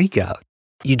of freak out.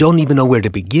 You don't even know where to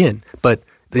begin, but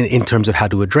in terms of how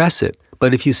to address it.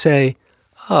 But if you say,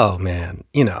 oh man,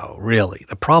 really,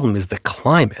 the problem is the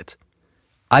climate.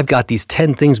 I've got these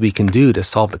 10 things we can do to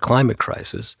solve the climate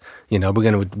crisis. We're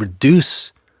going to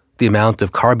reduce the amount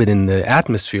of carbon in the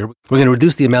atmosphere. We're going to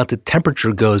reduce the amount that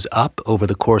temperature goes up over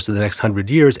the course of the next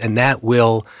 100 years, and that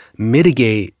will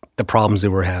mitigate the problems that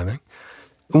we're having.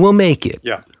 We'll make it,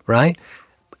 right?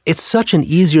 It's such an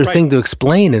easier thing to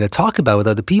explain and to talk about with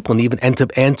other people,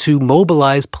 and to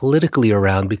mobilize politically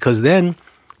around, because then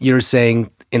you're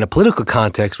saying, in a political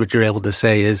context, what you're able to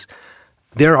say is,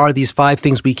 there are these 5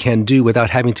 things we can do without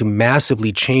having to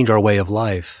massively change our way of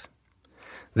life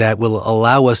that will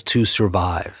allow us to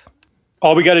survive.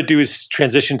 All we got to do is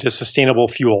transition to sustainable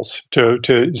fuels, to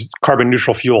carbon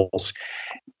neutral fuels.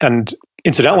 And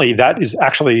incidentally, that is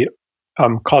actually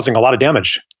causing a lot of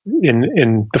damage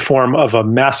in the form of a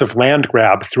massive land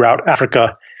grab throughout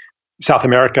Africa, South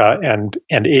America,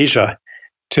 and Asia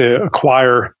to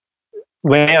acquire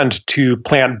land to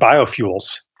plant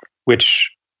biofuels,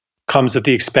 which comes at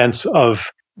the expense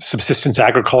of subsistence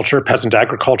agriculture, peasant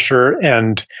agriculture,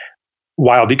 and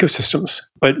wild ecosystems.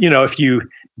 But, if you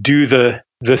do the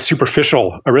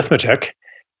superficial arithmetic,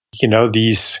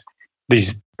 these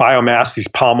biomass, these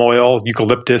palm oil,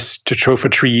 eucalyptus, jatropha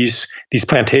trees, these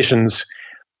plantations,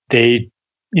 they,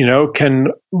 can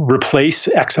replace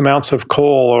X amounts of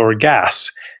coal or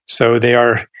gas. So they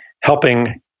are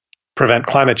helping prevent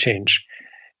climate change.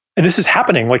 And this is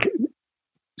happening like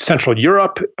Central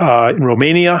Europe, in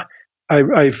Romania.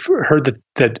 I've heard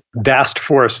that vast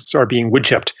forests are being wood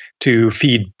chipped to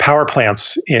feed power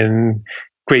plants in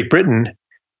Great Britain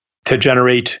to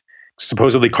generate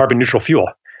supposedly carbon neutral fuel.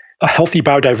 A healthy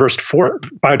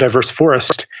biodiverse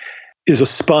forest is a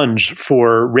sponge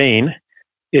for rain.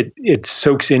 It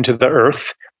soaks into the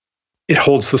earth. It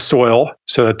holds the soil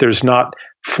so that there's not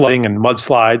flooding and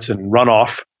mudslides and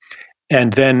runoff.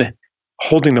 And then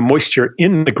holding the moisture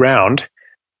in the ground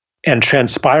and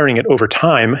transpiring it over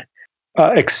time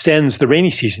extends the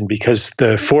rainy season, because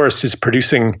the forest is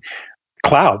producing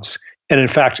clouds. And in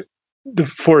fact, the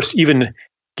forest even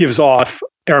gives off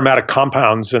aromatic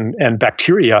compounds and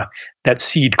bacteria that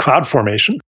seed cloud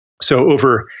formation. So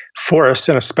over forests,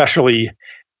 and especially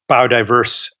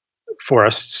biodiverse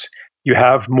forests, you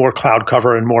have more cloud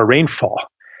cover and more rainfall.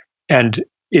 And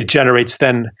it generates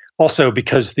then also,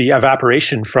 because the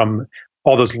evaporation from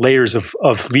all those layers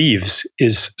of leaves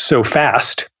is so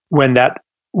fast, when that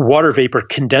water vapor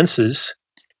condenses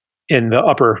in the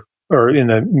upper or in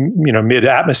the mid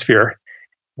atmosphere,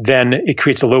 then it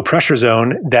creates a low pressure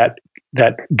zone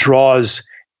that draws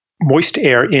moist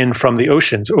air in from the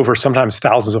oceans over sometimes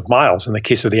thousands of miles in the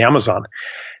case of the Amazon.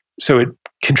 So it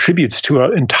contributes to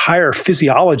an entire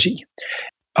physiology,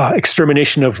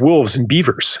 extermination of wolves and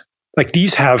beavers. Like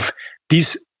these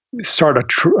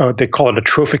start they call it a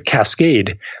trophic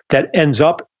cascade that ends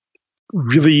up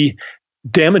really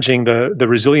damaging the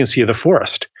resiliency of the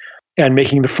forest and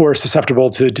making the forest susceptible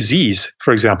to disease,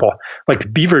 for example. Like the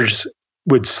beavers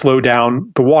would slow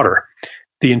down the water.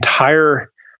 The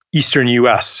entire eastern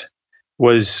U.S.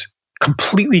 was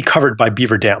completely covered by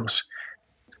beaver dams.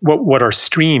 What are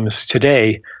streams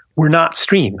today were not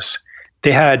streams.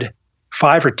 They had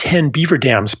 5 or 10 beaver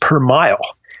dams per mile.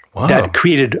 Wow. That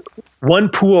created one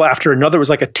pool after another. It was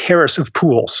like a terrace of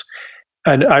pools.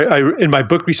 And I in my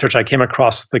book research, I came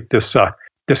across like this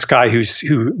guy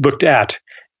who looked at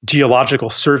geological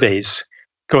surveys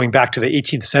going back to the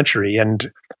 18th century,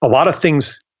 and a lot of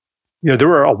things. There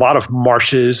were a lot of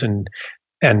marshes and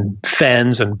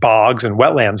fens and bogs and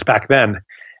wetlands back then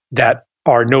that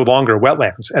are no longer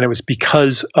wetlands, and it was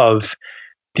because of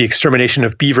the extermination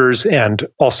of beavers and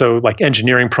also like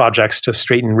engineering projects to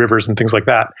straighten rivers and things like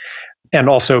that, and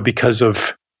also because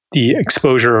of the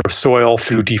exposure of soil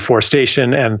through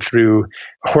deforestation and through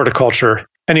horticulture.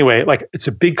 Anyway, like it's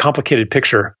a big, complicated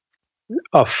picture.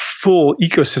 A full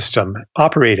ecosystem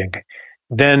operating,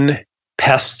 then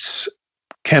pests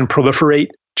can proliferate,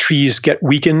 trees get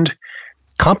weakened,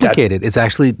 complicated. It's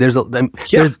actually there's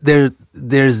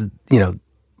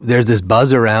this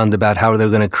buzz around about how they're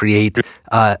going to create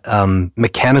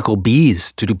mechanical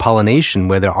bees to do pollination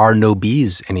where there are no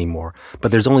bees anymore.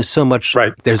 But there's only so much.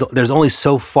 Right. There's only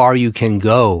so far you can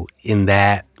go in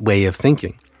that way of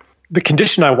thinking. The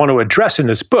condition I want to address in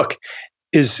this book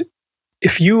is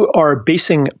if you are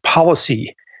basing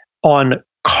policy on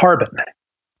carbon,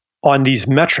 on these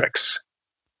metrics,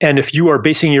 and if you are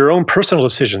basing your own personal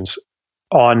decisions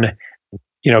on,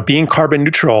 being carbon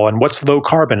neutral and what's low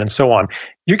carbon and so on,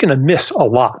 you're going to miss a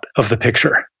lot of the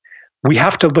picture. We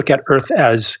have to look at Earth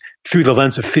as through the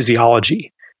lens of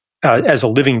physiology, as a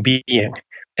living being.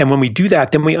 And when we do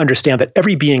that, then we understand that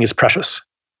every being is precious.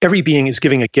 Every being is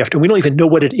giving a gift, and we don't even know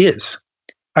what it is.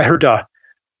 I heard, Paul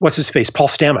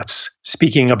Stamets,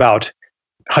 speaking about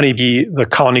honeybee, the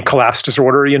colony collapse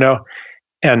disorder,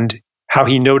 and how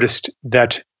he noticed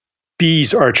that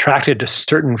bees are attracted to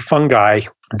certain fungi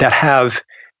that have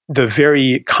the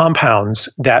very compounds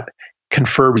that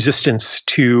confer resistance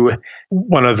to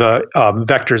one of the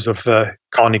vectors of the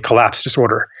colony collapse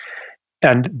disorder.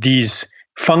 And these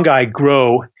fungi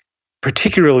grow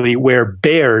particularly where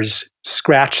bears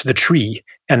scratch the tree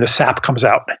and the sap comes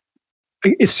out.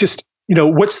 It's just,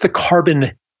 what's the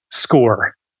carbon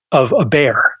score of a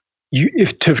bear?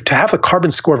 To have the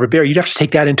carbon score of a bear, you'd have to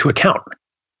take that into account.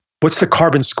 What's the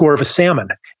carbon score of a salmon?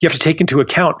 You have to take into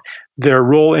account their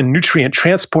role in nutrient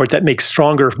transport that makes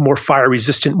stronger, more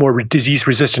fire-resistant, more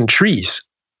disease-resistant trees.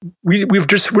 We're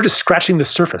just scratching the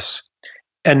surface,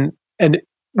 and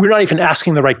we're not even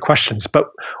asking the right questions. But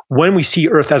when we see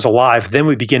Earth as alive, then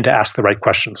we begin to ask the right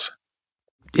questions.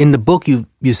 In the book, you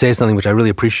say something which I really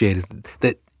appreciate, is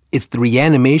that it's the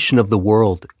reanimation of the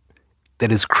world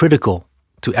that is critical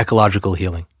to ecological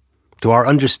healing, to our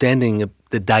understanding of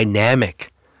the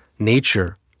dynamic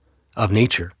nature of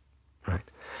nature, right?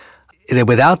 And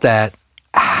without that,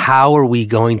 how are we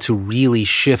going to really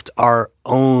shift our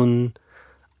own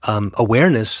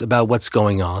awareness about what's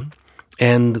going on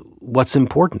and what's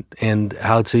important, and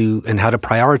how to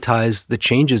prioritize the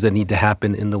changes that need to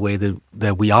happen in the way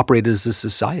that we operate as a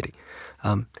society?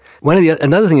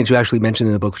 Another thing that you actually mentioned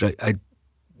in the book, which I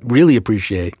really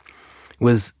appreciate,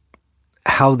 was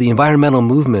how the environmental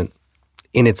movement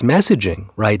in its messaging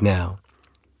right now,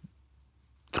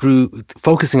 through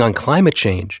focusing on climate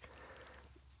change,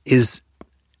 is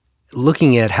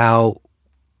looking at how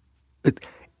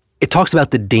it talks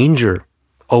about the danger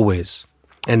always,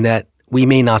 and that we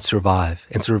may not survive,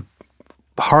 and sort of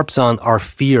harps on our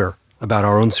fear about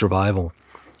our own survival,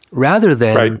 rather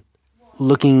than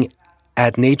looking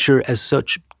at nature as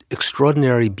such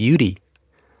extraordinary beauty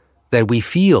that we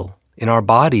feel in our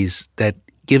bodies that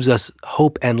gives us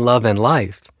hope and love and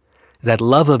life. That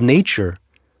love of nature,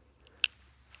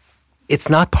 it's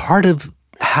not part of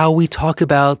how we talk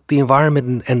about the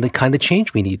environment and the kind of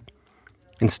change we need.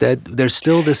 Instead, there's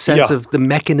still this sense of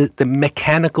the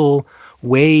mechanical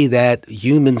way that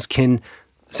humans can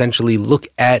essentially look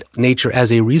at nature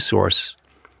as a resource.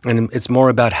 And it's more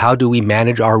about how do we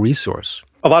manage our resource.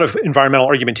 A lot of environmental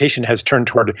argumentation has turned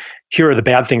toward, here are the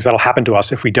bad things that'll happen to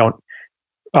us if we don't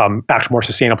act more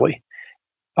sustainably.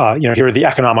 Here are the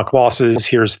economic losses,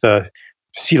 here's the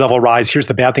sea level rise, here's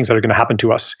the bad things that are going to happen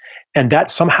to us. And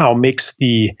that somehow makes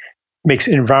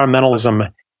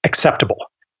environmentalism acceptable.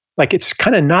 Like, it's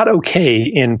kind of not okay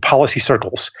in policy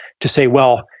circles to say,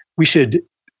 well, we should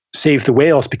save the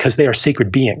whales because they are sacred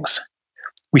beings.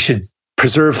 We should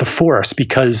preserve the forest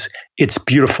because it's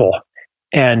beautiful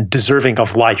and deserving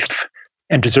of life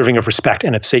and deserving of respect,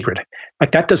 and it's sacred.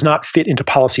 Like, that does not fit into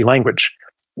policy language,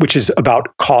 which is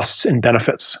about costs and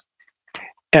benefits.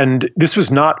 And this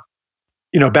was not,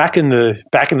 back in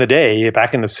the day,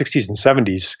 back in the 60s and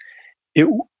 70s,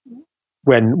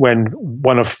 when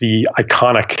one of the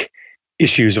iconic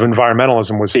issues of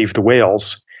environmentalism was save the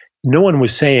whales, no one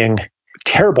was saying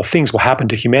terrible things will happen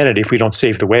to humanity if we don't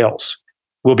save the whales.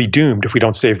 We'll be doomed if we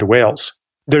don't save the whales.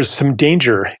 There's some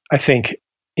danger, I think,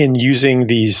 in using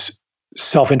these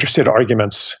self-interested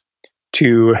arguments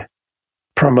to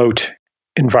promote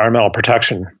environmental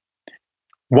protection.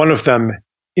 One of them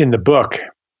in the book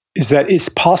is that it's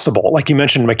possible, like you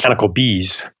mentioned, mechanical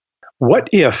bees. What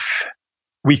if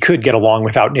we could get along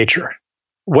without nature?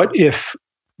 What if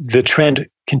the trend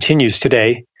continues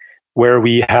today where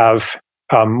we have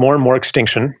more and more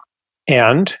extinction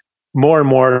and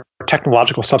more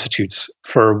technological substitutes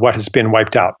for what has been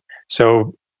wiped out?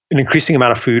 So an increasing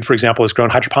amount of food, for example, is grown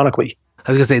hydroponically.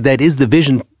 I was going to say, that is the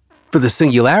vision for the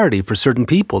singularity for certain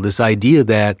people, this idea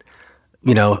that,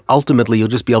 ultimately you'll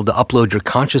just be able to upload your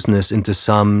consciousness into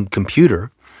some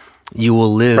computer. You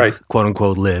will live, quote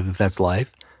unquote, live, if that's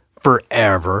life,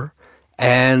 forever.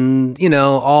 And,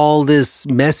 all this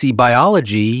messy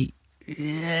biology,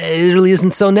 it really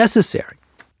isn't so necessary.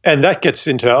 And that gets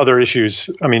into other issues.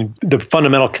 I mean, the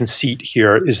fundamental conceit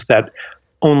here is that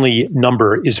only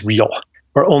number is real,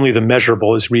 or only the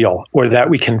measurable is real, or that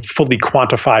we can fully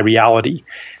quantify reality.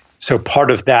 So part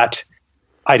of that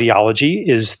ideology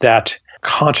is that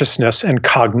consciousness and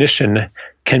cognition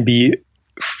can be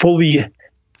fully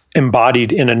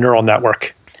embodied in a neural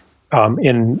network,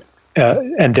 and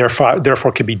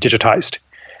therefore can be digitized.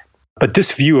 But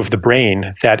this view of the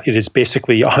brain, that it is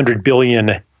basically 100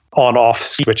 billion on-off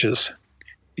switches,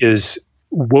 is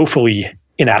woefully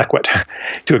inadequate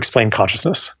to explain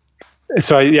consciousness.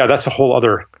 So that's a whole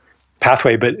other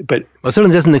pathway. But well,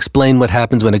 certainly doesn't explain what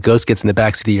happens when a ghost gets in the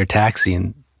backseat of your taxi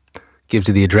and gives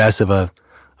you the address of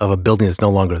a building that's no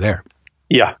longer there.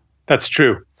 Yeah, that's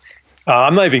true.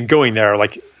 I'm not even going there.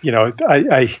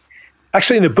 I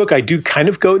actually in the book I do kind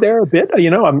of go there a bit.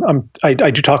 I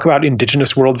do talk about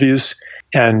indigenous worldviews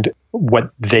and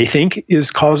what they think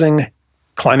is causing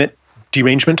climate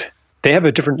derangement. They have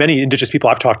many indigenous people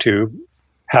I've talked to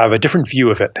have a different view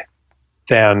of it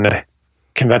than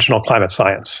conventional climate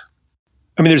science.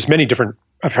 I mean,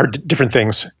 I've heard different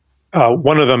things.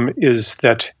 One of them is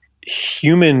that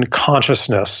human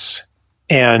consciousness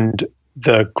and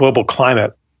the global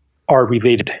climate are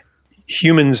related.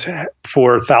 Humans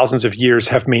for thousands of years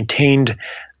have maintained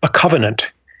a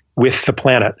covenant with the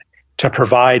planet to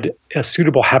provide a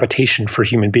suitable habitation for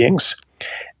human beings.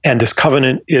 And this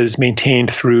covenant is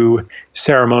maintained through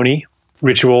ceremony,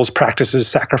 rituals, practices,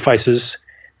 sacrifices,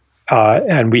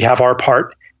 and we have our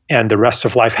part, and the rest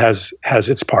of life has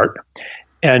its part.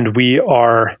 And we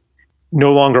are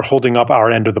no longer holding up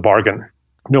our end of the bargain,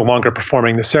 no longer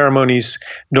performing the ceremonies,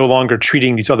 no longer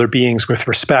treating these other beings with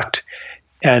respect,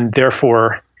 and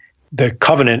therefore the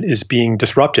covenant is being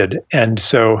disrupted. And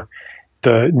so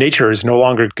the nature is no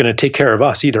longer going to take care of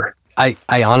us either.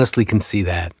 I honestly can see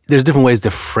that. There's different ways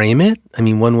to frame it. I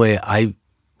mean, one way I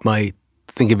might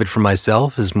think of it for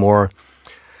myself is more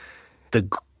the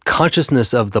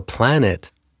consciousness of the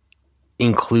planet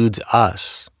includes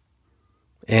us.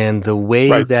 And the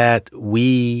way that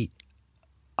we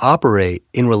operate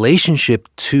in relationship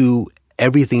to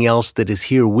everything else that is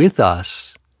here with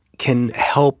us can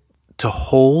help to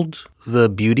hold the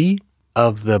beauty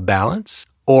of the balance,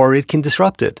 or it can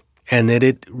disrupt it, and that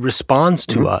it responds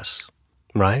to us,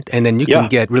 right? And then you can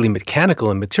get really mechanical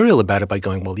and material about it by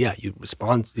going, well, yeah, it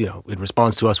responds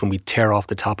to us when we tear off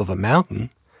the top of a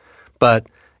mountain, but,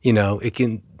 it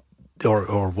can,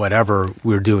 or whatever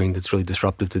we're doing that's really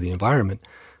disruptive to the environment.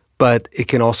 But it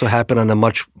can also happen on a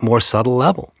much more subtle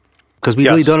level because we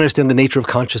really don't understand the nature of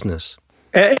consciousness.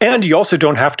 And you also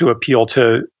don't have to appeal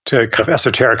to kind of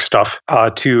esoteric stuff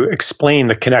to explain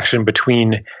the connection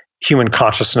between human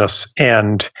consciousness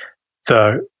and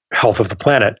the health of the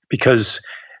planet, because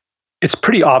it's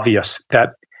pretty obvious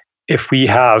that if we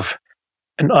have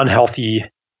an unhealthy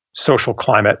social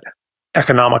climate,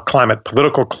 economic climate,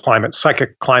 political climate,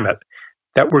 psychic climate,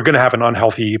 that we're going to have an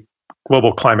unhealthy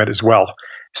global climate as well.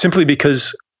 Simply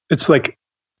because it's like,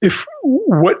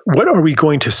 what are we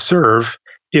going to serve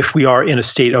if we are in a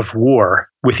state of war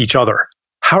with each other?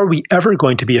 How are we ever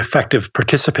going to be effective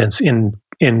participants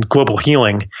in global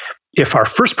healing if our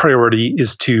first priority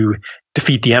is to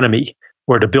defeat the enemy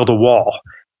or to build a wall?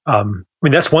 I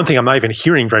mean, that's one thing I'm not even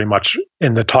hearing very much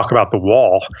in the talk about the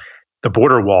wall, the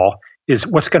border wall, is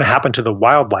what's going to happen to the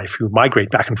wildlife who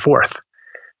migrate back and forth.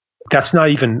 That's not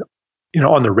even,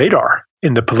 on the radar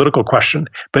in the political question.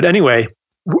 But anyway,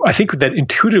 I think that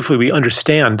intuitively we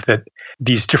understand that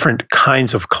these different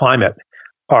kinds of climate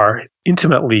are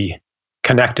intimately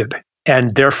connected,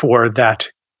 and therefore that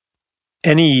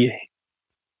any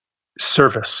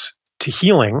service to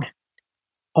healing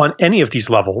on any of these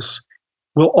levels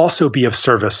will also be of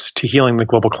service to healing the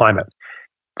global climate.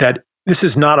 That this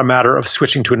is not a matter of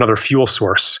switching to another fuel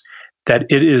source, that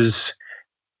it is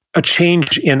a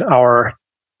change in our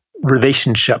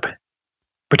relationship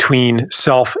between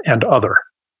self and other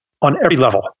on every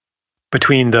level,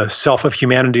 between the self of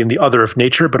humanity and the other of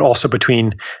nature, but also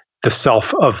between the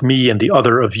self of me and the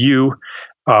other of you,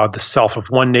 the self of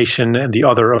one nation and the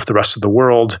other of the rest of the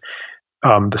world,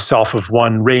 the self of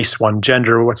one race, one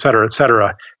gender, et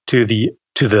cetera, to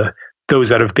those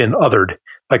that have been othered.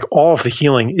 Like, all of the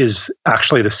healing is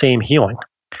actually the same healing.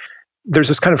 There's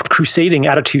this kind of crusading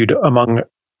attitude among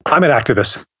climate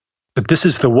activists that this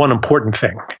is the one important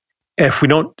thing. If we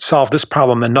don't solve this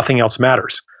problem, then nothing else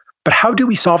matters. But how do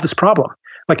we solve this problem?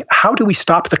 Like, how do we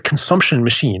stop the consumption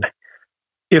machine?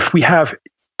 If we have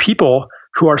people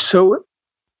who are so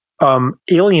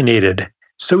alienated,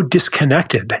 so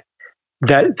disconnected,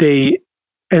 that they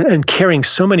and carrying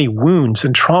so many wounds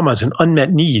and traumas and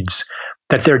unmet needs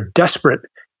that they're desperate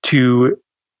to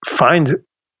find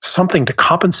something to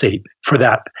compensate for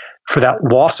that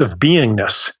loss of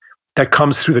beingness that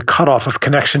comes through the cutoff of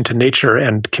connection to nature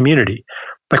and community.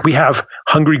 Like we have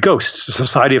hungry ghosts, a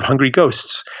society of hungry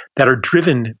ghosts that are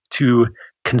driven to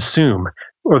consume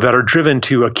or that are driven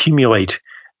to accumulate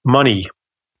money,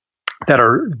 that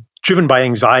are driven by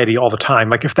anxiety all the time.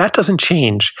 Like if that doesn't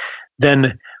change,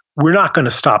 then we're not going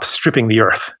to stop stripping the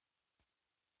earth.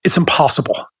 It's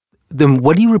impossible. Then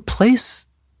what do you replace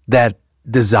that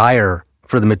desire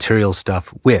for the material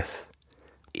stuff with?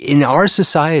 In our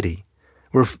society,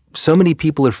 where so many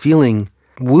people are feeling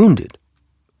wounded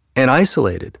and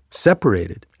isolated,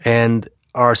 separated, and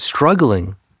are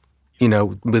struggling,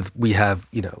 we have,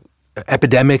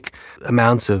 epidemic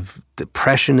amounts of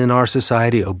depression in our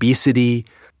society, obesity.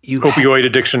 Opioid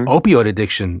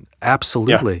addiction,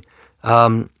 absolutely.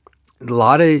 Yeah. A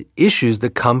lot of issues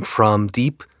that come from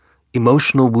deep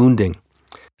emotional wounding.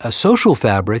 A social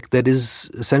fabric that is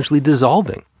essentially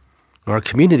dissolving. Our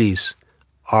communities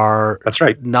are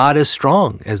not as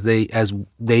strong as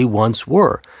they once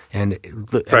were. And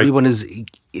everyone is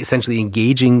essentially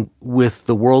engaging with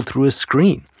the world through a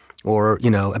screen or,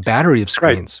 a battery of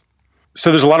screens. Right. So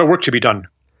there's a lot of work to be done.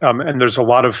 And there's a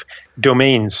lot of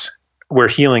domains where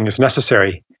healing is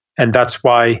necessary. And that's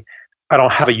why I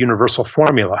don't have a universal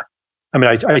formula. I mean,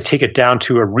 I take it down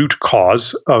to a root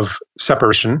cause of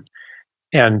separation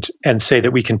and say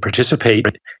that we can participate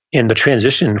in the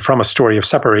transition from a story of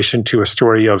separation to a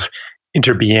story of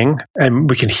interbeing, and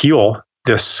we can heal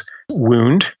this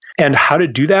wound. And how to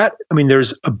do that? I mean,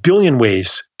 there's a billion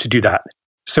ways to do that.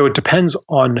 So it depends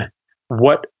on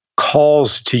what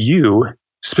calls to you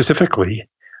specifically,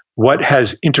 what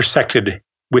has intersected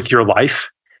with your life,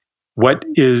 what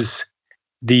is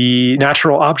the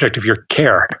natural object of your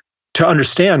care, to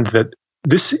understand that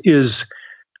this is,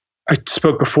 I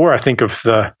spoke before, I think, of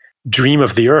the dream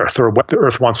of the earth or what the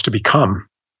earth wants to become.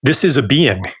 This is a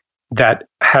being that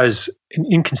has an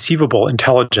inconceivable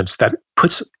intelligence that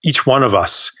puts each one of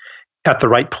us at the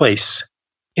right place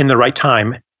in the right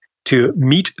time to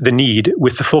meet the need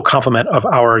with the full complement of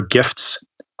our gifts,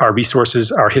 our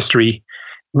resources, our history,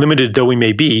 limited though we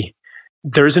may be.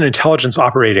 There is an intelligence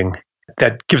operating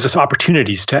that gives us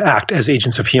opportunities to act as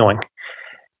agents of healing.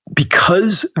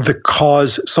 Because the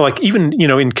cause, so like even,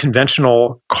 in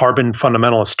conventional carbon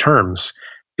fundamentalist terms,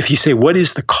 if you say, what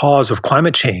is the cause of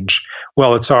climate change?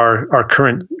 Well, it's our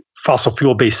current fossil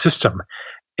fuel-based system.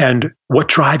 And what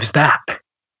drives that?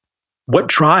 What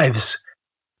drives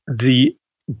the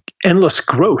endless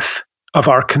growth of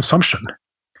our consumption?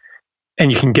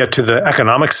 And you can get to the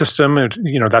economic system,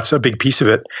 that's a big piece of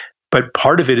it. But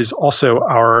part of it is also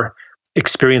our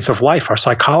experience of life, our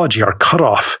psychology, our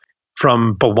cutoff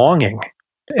from belonging.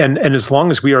 And as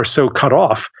long as we are so cut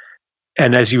off,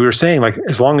 and as you were saying, like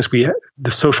as long as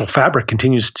the social fabric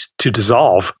continues to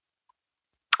dissolve,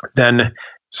 then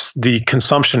the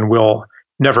consumption will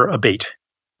never abate.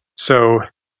 So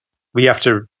we have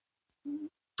to,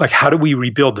 like, how do we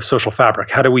rebuild the social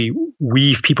fabric? How do we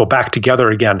weave people back together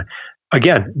again?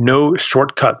 Again, no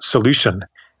shortcut solution.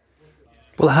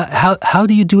 Well, how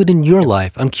do you do it in your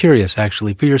life? I'm curious,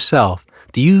 actually, for yourself.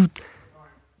 Do you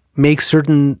make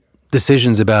certain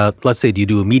decisions about, let's say, do you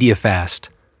do a media fast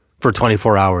for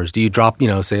 24 hours? Do you drop,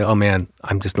 say, oh man,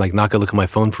 I'm just like not going to look at my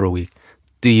phone for a week?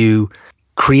 Do you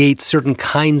create certain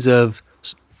kinds of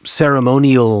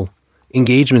ceremonial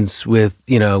engagements with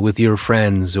your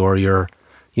friends or your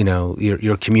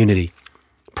community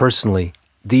personally?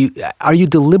 Are you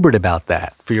deliberate about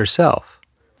that for yourself?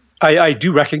 I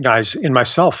do recognize in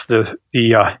myself the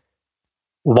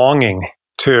longing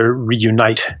to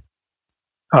reunite,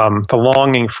 the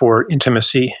longing for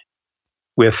intimacy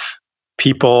with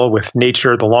people, with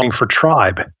nature, the longing for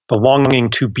tribe, the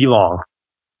longing to belong.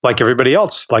 Like everybody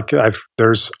else,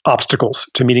 there's obstacles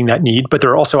to meeting that need, but there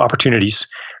are also opportunities.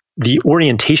 The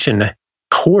orientation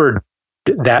toward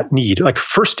that need, like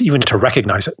first even to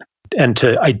recognize it and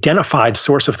to identify the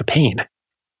source of the pain,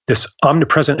 this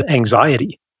omnipresent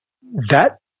anxiety,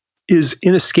 that is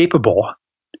inescapable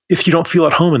if you don't feel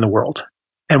at home in the world.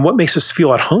 And what makes us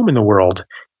feel at home in the world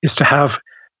is to have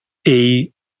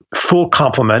a full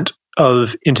complement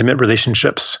of intimate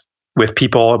relationships with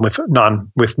people and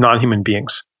with non-human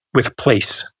beings, with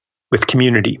place, with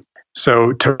community.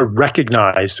 So to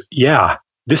recognize,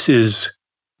 this is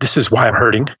why I'm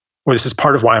hurting, or this is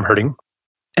part of why I'm hurting.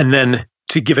 And then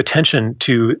to give attention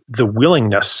to the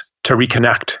willingness to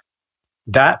reconnect.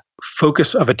 That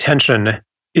focus of attention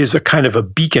is a kind of a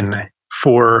beacon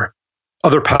for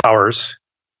other powers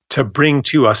to bring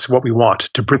to us what we want,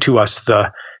 to bring to us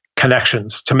the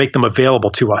connections, to make them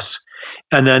available to us.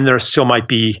 And then there still might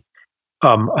be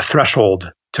a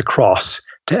threshold to cross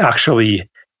to actually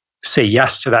say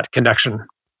yes to that connection.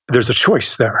 There's a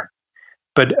choice there.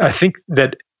 But I think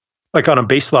that, like on a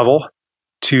base level,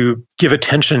 to give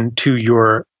attention to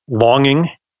your longing,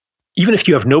 even if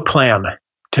you have no plan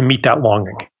to meet that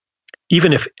longing,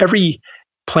 even if every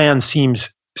plan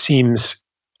seems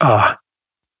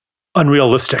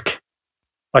unrealistic,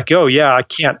 like, oh yeah, I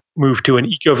can't move to an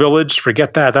eco-village,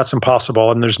 forget that, that's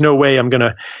impossible, and there's no way I'm going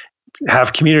to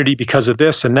have community because of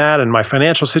this and that, and my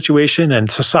financial situation,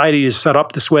 and society is set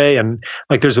up this way, and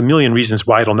like there's a million reasons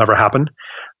why it'll never happen.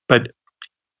 But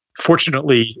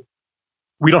fortunately,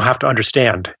 we don't have to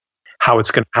understand how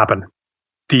it's going to happen.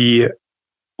 The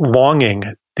longing,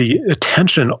 the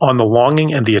attention on the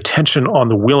longing and the attention on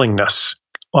the willingness,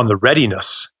 on the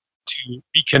readiness to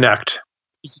reconnect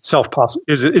is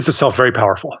itself very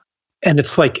powerful. And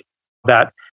it's like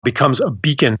that becomes a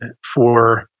beacon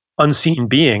for unseen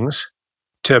beings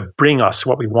to bring us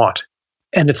what we want.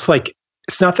 And it's like,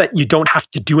 it's not that you don't have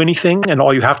to do anything and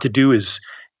all you have to do is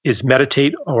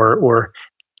meditate or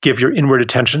give your inward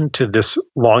attention to this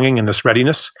longing and this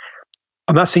readiness.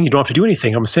 I'm not saying you don't have to do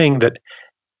anything. I'm saying that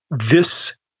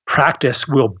this practice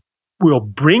will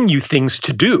bring you things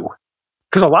to do.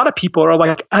 Because a lot of people are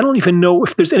like, I don't even know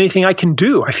if there's anything I can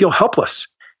do. I feel helpless.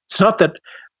 It's not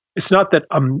that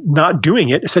I'm not doing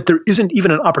it. It's that there isn't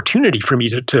even an opportunity for me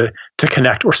to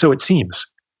connect, or so it seems.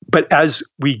 But as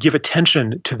we give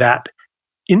attention to that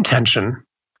intention,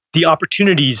 the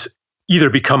opportunities either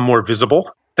become more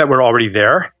visible, that we're already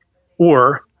there,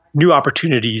 or new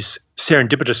opportunities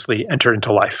serendipitously enter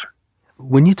into life.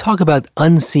 When you talk about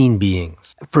unseen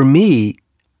beings, for me,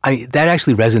 that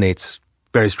actually resonates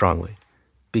very strongly,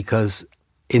 because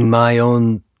in my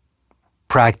own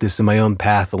practice, in my own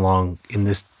path along in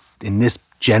this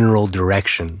general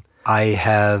direction, I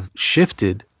have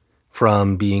shifted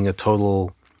from being a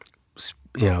total,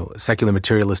 secular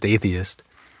materialist atheist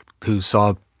who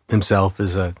saw himself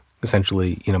as a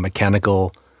essentially,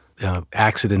 mechanical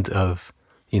accident of,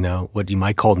 what you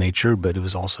might call nature, but it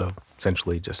was also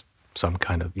essentially just some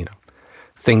kind of,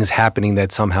 things happening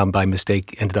that somehow by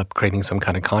mistake ended up creating some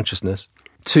kind of consciousness,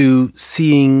 to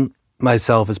seeing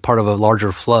myself as part of a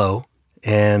larger flow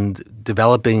and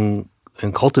developing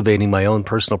and cultivating my own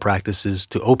personal practices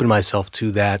to open myself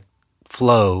to that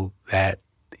flow that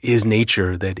is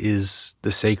nature, that is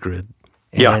the sacred,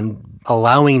 and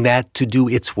allowing that to do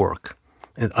its work.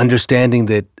 And understanding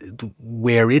that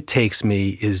where it takes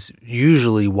me is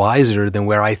usually wiser than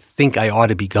where I think I ought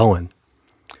to be going.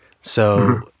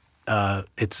 So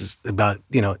it's about,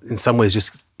 in some ways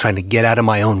just trying to get out of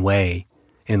my own way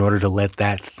in order to let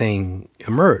that thing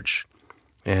emerge,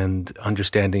 and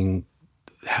understanding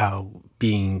how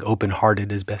being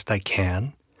open-hearted as best I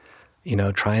can,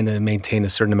 trying to maintain a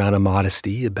certain amount of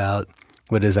modesty about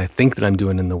what it is I think that I'm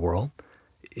doing in the world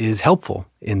is helpful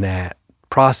in that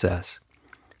process.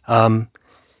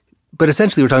 But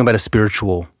essentially we're talking about a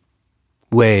spiritual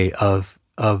way of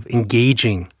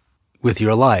engaging with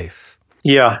your life.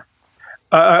 Yeah.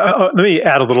 Let me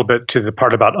add a little bit to the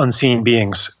part about unseen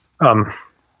beings.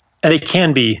 And it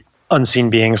can be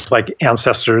unseen beings like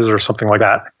ancestors or something like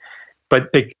that. But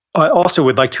I also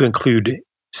would like to include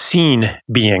seen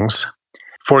beings.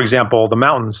 For example, the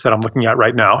mountains that I'm looking at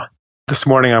right now. This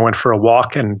morning I went for a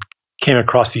walk and came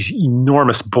across these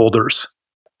enormous boulders.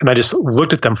 And I just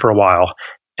looked at them for a while,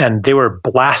 and they were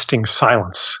blasting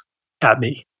silence at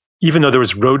me. Even though there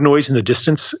was road noise in the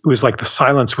distance, it was like the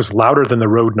silence was louder than the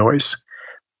road noise.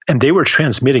 And they were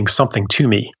transmitting something to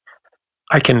me.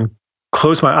 I can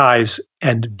close my eyes,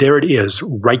 and there it is,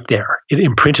 right there. It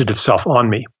imprinted itself on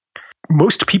me.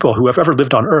 Most people who have ever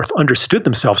lived on Earth understood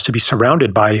themselves to be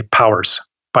surrounded by powers,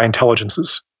 by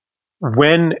intelligences.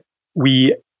 When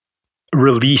we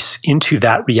release into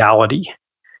that reality,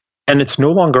 and it's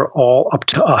no longer all up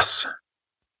to us,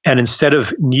 and instead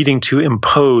of needing to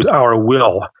impose our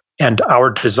will and our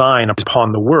design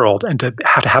upon the world and to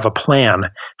have a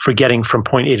plan for getting from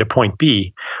point A to point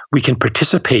B, we can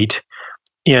participate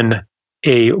in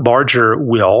a larger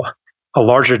will, a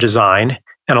larger design,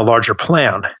 and a larger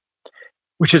plan,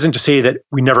 which isn't to say that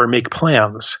we never make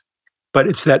plans, but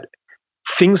it's that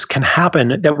things can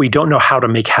happen that we don't know how to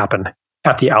make happen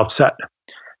at the outset.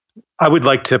 I would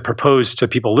like to propose to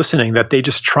people listening that they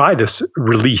just try this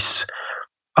release,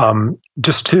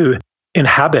 just to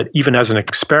inhabit, even as an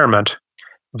experiment,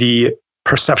 the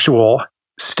perceptual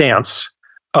stance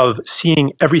of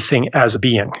seeing everything as a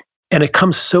being. And it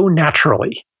comes so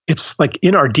naturally. It's like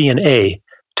in our DNA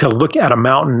to look at a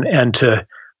mountain and to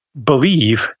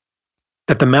believe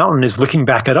that the mountain is looking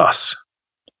back at us,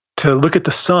 to look at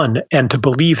the sun and to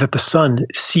believe that the sun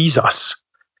sees us,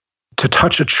 to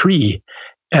touch a tree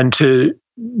and to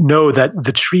know that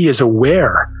the tree is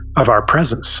aware of our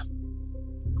presence.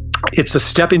 It's a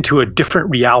step into a different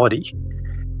reality.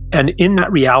 And in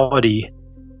that reality,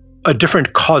 a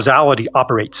different causality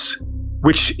operates,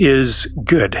 which is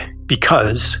good,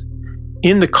 because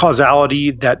in the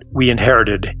causality that we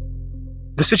inherited,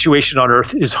 the situation on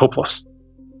Earth is hopeless.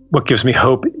 What gives me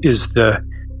hope is the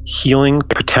healing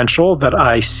potential that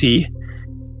I see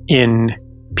in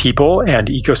people and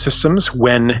ecosystems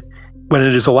when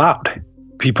it is allowed.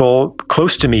 People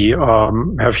close to me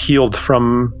have healed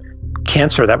from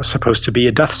cancer that was supposed to be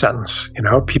a death sentence.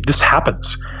 This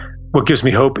happens. What gives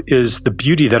me hope is the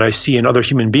beauty that I see in other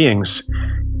human beings,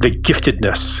 the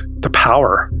giftedness, the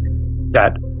power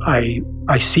that I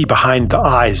see behind the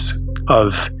eyes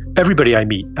of everybody I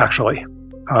meet, actually.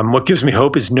 What gives me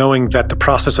hope is knowing that the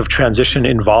process of transition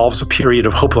involves a period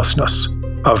of hopelessness,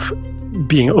 of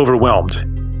being overwhelmed,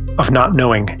 of not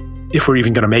knowing if we're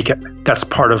even going to make it. That's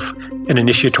part of an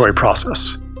initiatory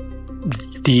process.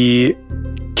 The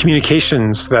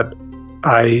communications that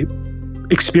I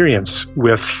experience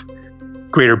with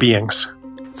greater beings.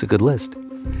 It's a good list.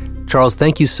 Charles,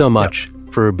 thank you so much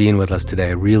for being with us today.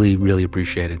 I really, really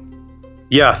appreciate it.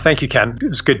 Yeah, thank you, Ken. It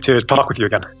was good to talk with you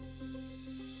again.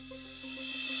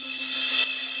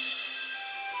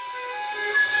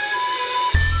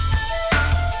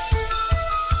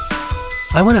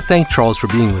 I want to thank Charles for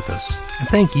being with us, and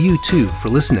thank you, too, for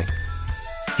listening.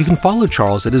 You can follow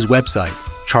Charles at his website,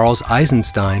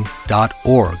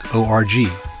 charleseisenstein.org, O-R-G,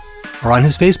 or on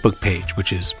his Facebook page,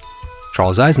 which is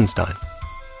Charles Eisenstein.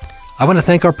 I want to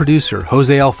thank our producer,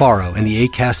 Jose Alfaro, and the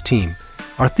ACAST team.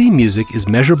 Our theme music is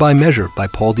Measure by Measure by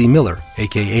Paul D. Miller,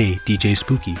 a.k.a. DJ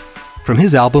Spooky, from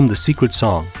his album The Secret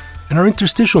Song. And our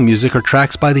interstitial music are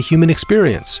tracks by The Human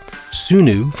Experience,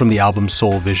 Sunu from the album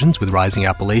Soul Visions with Rising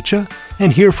Appalachia,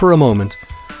 and Here for a Moment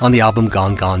on the album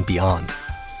Gone Gone Beyond.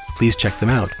 Please check them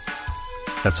out.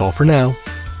 That's all for now.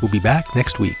 We'll be back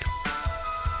next week.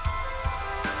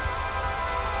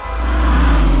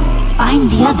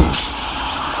 Find the others.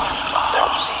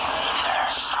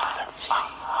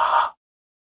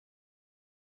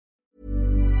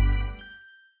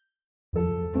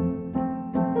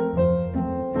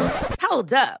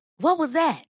 Hold up. What was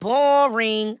that?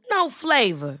 Boring. No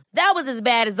flavor. That was as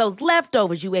bad as those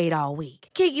leftovers you ate all week.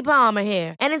 Keke Palmer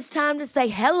here, and it's time to say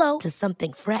hello to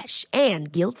something fresh and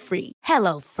guilt-free.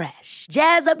 Hello Fresh.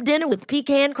 Jazz up dinner with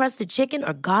pecan-crusted chicken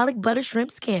or garlic butter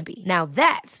shrimp scampi. Now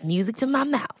that's music to my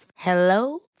mouth.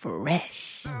 Hello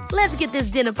Fresh. Let's get this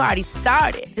dinner party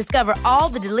started. Discover all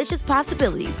the delicious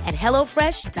possibilities at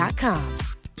HelloFresh.com.